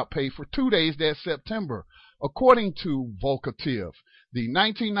suspended without pay for 2 days that September. According to Vocative, the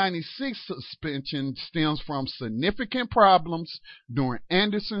 1996 suspension stems from significant problems during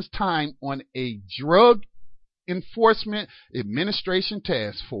Anderson's time on a Drug Enforcement Administration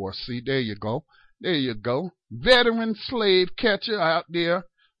task force. See, there you go. There you go. Veteran slave catcher out there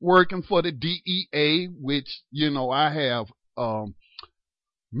working for the DEA, which, I have,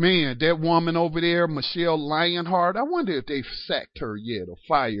 that woman over there, Michelle Lionheart, I wonder if they've sacked her yet or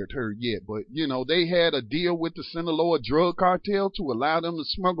fired her yet. But, they had a deal with the Sinaloa drug cartel to allow them to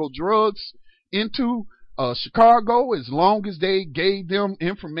smuggle drugs into Chicago as long as they gave them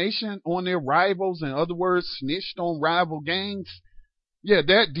information on their rivals. In other words, snitched on rival gangs. Yeah,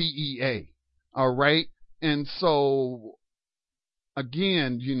 that DEA. All right. And so,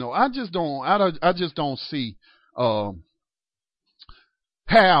 again, I just don't see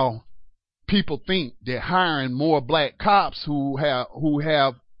how people think that hiring more black cops who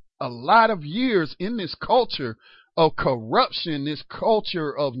have a lot of years in this culture of corruption, this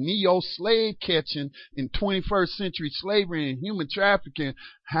culture of neo-slave catching in 21st century slavery and human trafficking,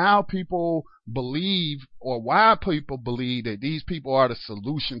 how people believe or why people believe that these people are the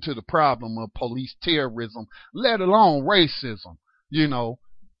solution to the problem of police terrorism, let alone racism,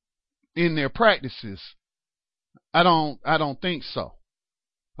 in their practices. I don't think so.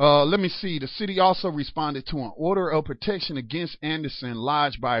 Let me see. The city also responded to an order of protection against Anderson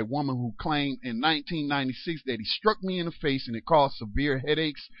lodged by a woman who claimed in 1996 that he struck me in the face and it caused severe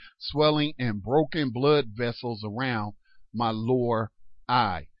headaches, swelling, and broken blood vessels around my lower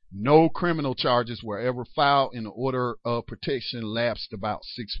eye. No criminal charges were ever filed, and the order of protection lapsed about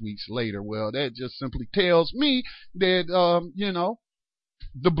 6 weeks later. Well, that just simply tells me that,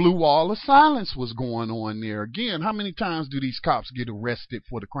 the blue wall of silence was going on there. Again, how many times do these cops get arrested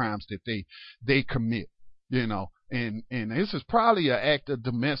for the crimes that they commit? And this is probably an act of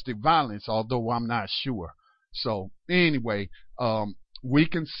domestic violence, although I'm not sure. So anyway, we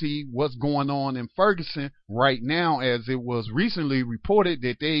can see what's going on in Ferguson right now, as it was recently reported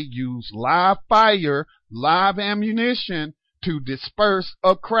that they use live fire, live ammunition to disperse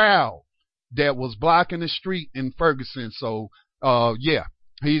a crowd that was blocking the street in Ferguson. So, yeah.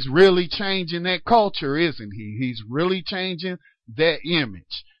 He's really changing that culture, isn't he? He's really changing that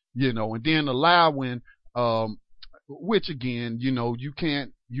image, and then allowing, which again, you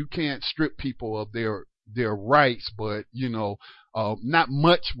can't strip people of their rights, but, not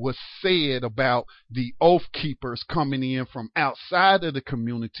much was said about the oath keepers coming in from outside of the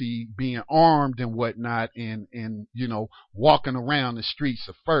community, being armed and whatnot, and walking around the streets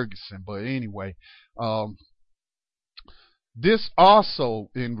of Ferguson. But anyway, this also,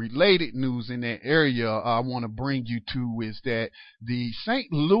 in related news in that area, I want to bring you to is that the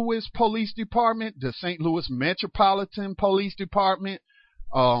St. Louis Police Department, the St. Louis Metropolitan Police Department,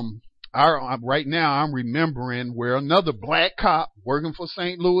 right now I'm remembering where another black cop working for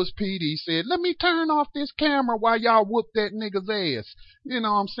St. Louis PD said, "Let me turn off this camera while y'all whoop that nigga's ass." You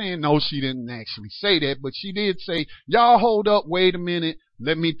know what I'm saying? No, she didn't actually say that, but she did say, "Y'all hold up, wait a minute,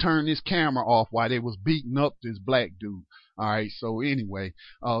 let me turn this camera off," while they was beating up this black dude. All right, so anyway,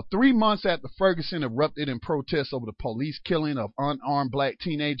 3 months after Ferguson erupted in protest over the police killing of unarmed black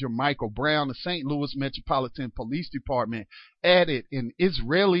teenager Michael Brown, the St. Louis Metropolitan Police Department added an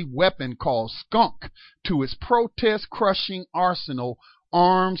Israeli weapon called skunk to its protest-crushing arsenal.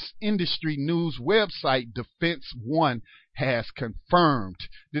 Arms industry news website Defense One has confirmed.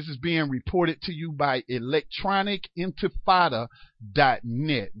 This is being reported to you by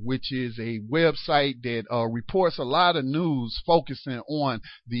electronicintifada.net, which is a website that reports a lot of news focusing on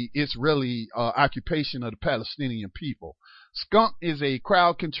the Israeli occupation of the Palestinian people. Skunk is a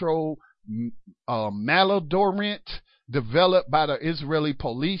crowd-controlled malodorant developed by the Israeli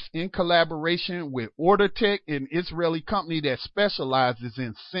police in collaboration with OrderTech, an Israeli company that specializes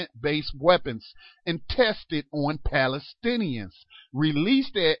in scent-based weapons and tested on Palestinians.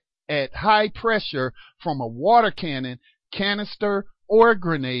 Released at high pressure from a water cannon, canister, or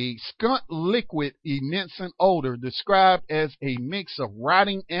grenade, skunk liquid emits an odor described as a mix of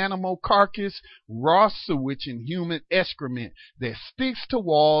rotting animal carcass, raw sewage, and human excrement that sticks to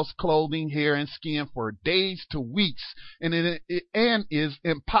walls, clothing, hair, and skin for days to weeks, and is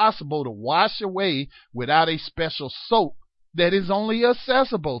impossible to wash away without a special soap that is only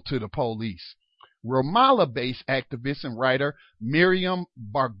accessible to the police. Ramallah-based activist and writer Miriam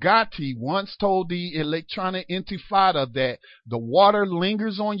Barghouti once told the Electronic Intifada that the water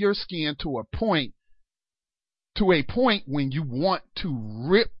lingers on your skin to a point when you want to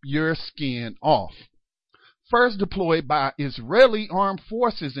rip your skin off. First deployed by Israeli armed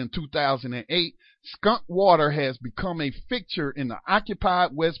forces in 2008, skunk water has become a fixture in the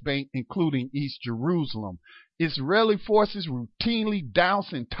occupied West Bank, including East Jerusalem. Israeli forces routinely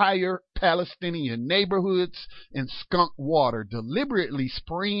douse entire Palestinian neighborhoods in skunk water, deliberately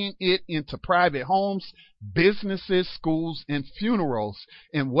spraying it into private homes, businesses, schools, and funerals,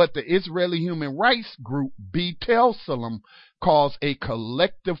 in what the Israeli human rights group B'Tselem calls a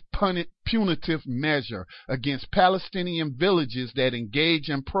collective punitive measure against Palestinian villages that engage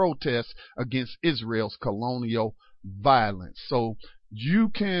in protests against Israel's colonial violence. So you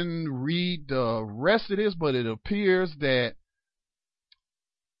can read the rest of this, but it appears that,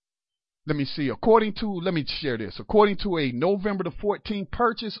 let me share this. According to a November the 14th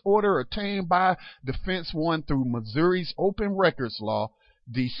purchase order obtained by Defense One through Missouri's open records law,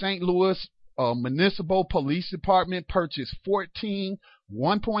 the St. Louis Municipal Police Department purchased 14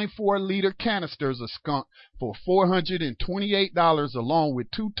 1.4-liter canisters of skunk for $428, along with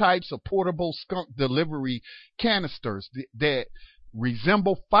 2 types of portable skunk delivery canisters that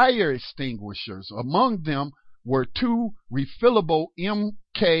resemble fire extinguishers. Among them were 2 refillable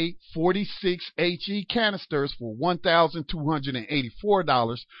MK46HE canisters for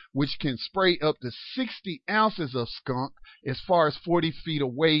 $1,284, which can spray up to 60 ounces of skunk as far as 40 feet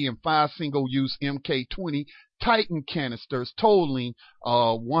away, and 5 single-use MK20 Titan canisters totaling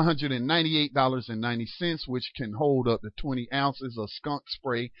 $198.90, which can hold up to 20 ounces of skunk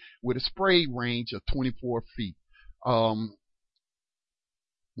spray with a spray range of 24 feet.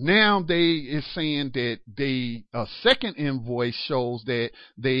 Now they is saying that a second invoice shows that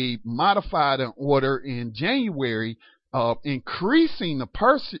they modified an order in January, increasing the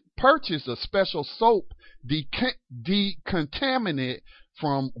purchase of special soap decontaminant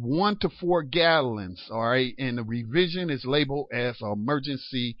from 1 to 4 gallons. All right, and the revision is labeled as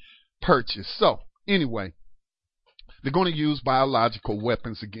emergency purchase. So anyway, they're going to use biological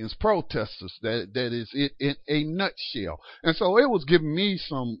weapons against protesters. That is it in a nutshell. And so it was giving me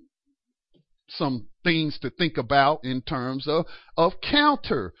some things to think about in terms of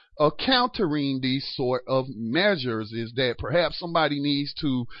countering these sort of measures. Is that perhaps somebody needs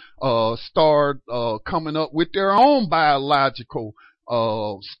to start coming up with their own biological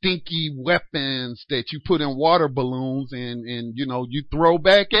stinky weapons that you put in water balloons and you throw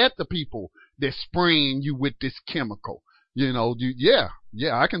back at the people that's spraying you with this chemical. Yeah,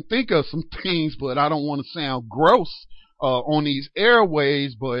 I can think of some things, but I don't want to sound gross on these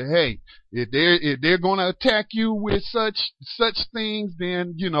airways. But hey, if they're going to attack you with such things,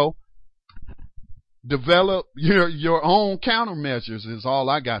 then develop your own countermeasures is all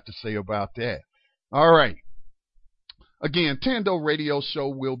I got to say about that. All right. Again, Tando Radio Show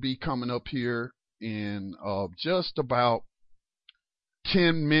will be coming up here in just about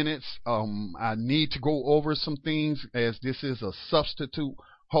 10 minutes. I need to go over some things as this is a substitute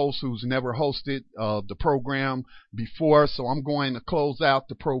host who's never hosted the program before, so I'm going to close out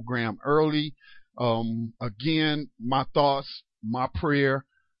the program early. Again, my thoughts, my prayers.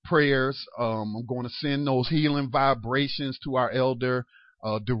 I'm going to send those healing vibrations to our elder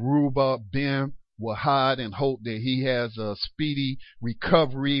Dhoruba Ben Wahad and hope that he has a speedy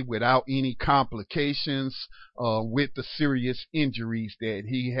recovery without any complications with the serious injuries that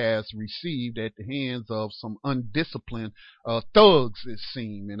he has received at the hands of some undisciplined thugs, it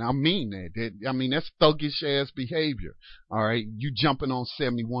seems. And I mean that. That's thuggish ass behavior. All right, you jumping on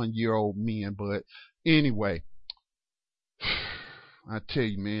 71-year-old men. But anyway, I tell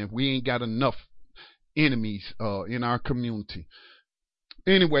you, man, we ain't got enough enemies in our community.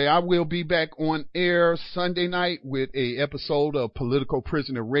 Anyway, I will be back on air Sunday night with a episode of Political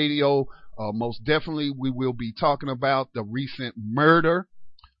Prisoner Radio. Most definitely, we will be talking about the recent murder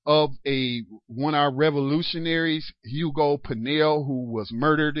of one of our revolutionaries, Hugo Pinell, who was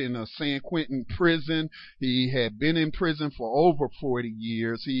murdered in a San Quentin prison. He had been in prison for over 40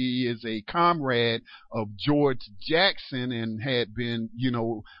 years. He is a comrade of George Jackson and had been,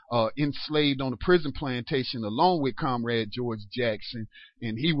 enslaved on a prison plantation along with comrade George Jackson.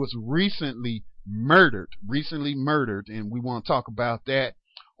 And he was recently murdered, and we want to talk about that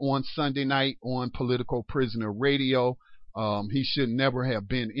on Sunday night on Political Prisoner Radio. He should never have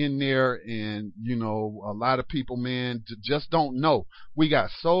been in there, and a lot of people, man, just don't know. We got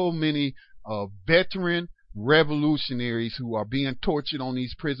so many veteran revolutionaries who are being tortured on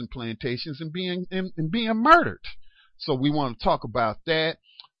these prison plantations and being murdered. So we want to talk about that.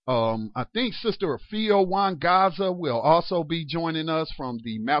 I think Sister Afia Wangaza will also be joining us from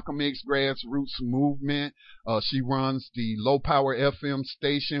the Malcolm X Grassroots Movement. She runs the Low Power FM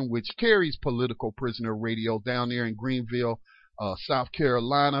station, which carries Political Prisoner Radio down there in Greenville, South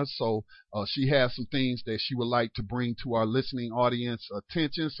Carolina. So she has some things that she would like to bring to our listening audience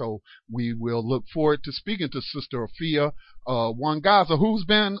attention. So we will look forward to speaking to Sister Afia Wangaza, who's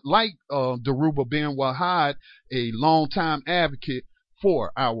been, like Dhoruba Ben Wahad, a longtime advocate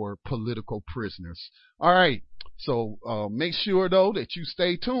for our political prisoners. All right. So make sure, though, that you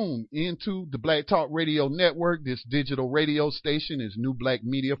stay tuned into the Black Talk Radio Network. This digital radio station is new black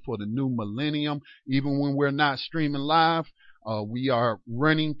media for the new millennium. Even when we're not streaming live, we are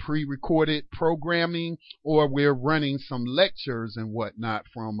running pre-recorded programming, or we're running some lectures and whatnot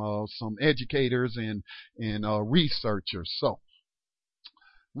from some educators and researchers. So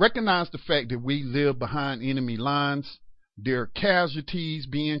recognize the fact that we live behind enemy lines. There are casualties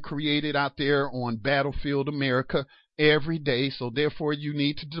being created out there on Battlefield America every day. So therefore, you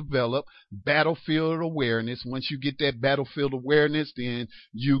need to develop battlefield awareness. Once you get that battlefield awareness, then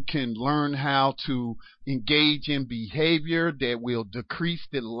you can learn how to engage in behavior that will decrease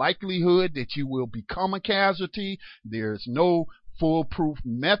the likelihood that you will become a casualty. There's no foolproof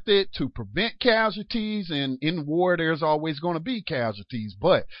method to prevent casualties, and in war, there's always going to be casualties.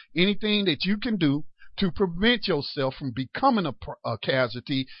 But anything that you can do to prevent yourself from becoming a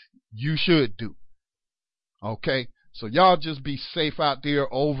casualty, you should do. Okay? So y'all just be safe out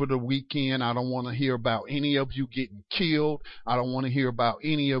there over the weekend. I don't want to hear about any of you getting killed. I don't want to hear about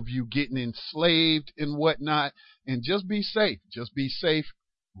any of you getting enslaved and whatnot. And just be safe. Just be safe.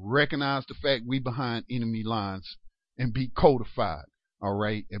 Recognize the fact we behind enemy lines, and be codified. All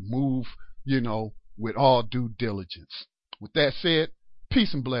right? And move, with all due diligence. With that said,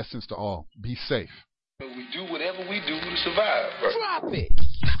 peace and blessings to all. Be safe. We do whatever we do to survive. Bro. Drop it.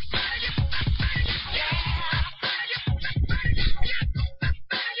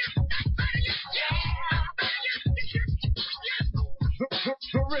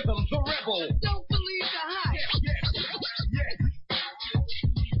 The rhythm, the rebel. Don't believe the hype. Yeah.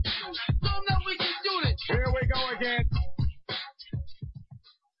 Don't know we can do this. Here we go again.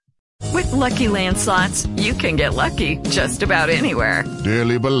 With Lucky Land Slots, you can get lucky just about anywhere.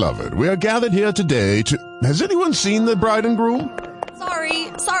 Dearly beloved, we are gathered here today to... Has anyone seen the bride and groom?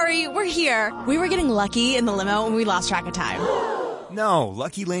 Sorry, we're here. We were getting lucky in the limo and we lost track of time. No,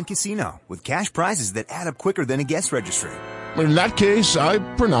 Lucky Land Casino, with cash prizes that add up quicker than a guest registry. in that case, I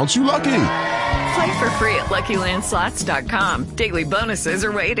pronounce you lucky. Play for free at LuckyLandSlots.com. Daily bonuses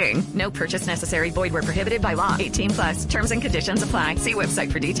are waiting. No purchase necessary. Void where prohibited by law. 18+. Terms and conditions apply. See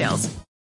website for details.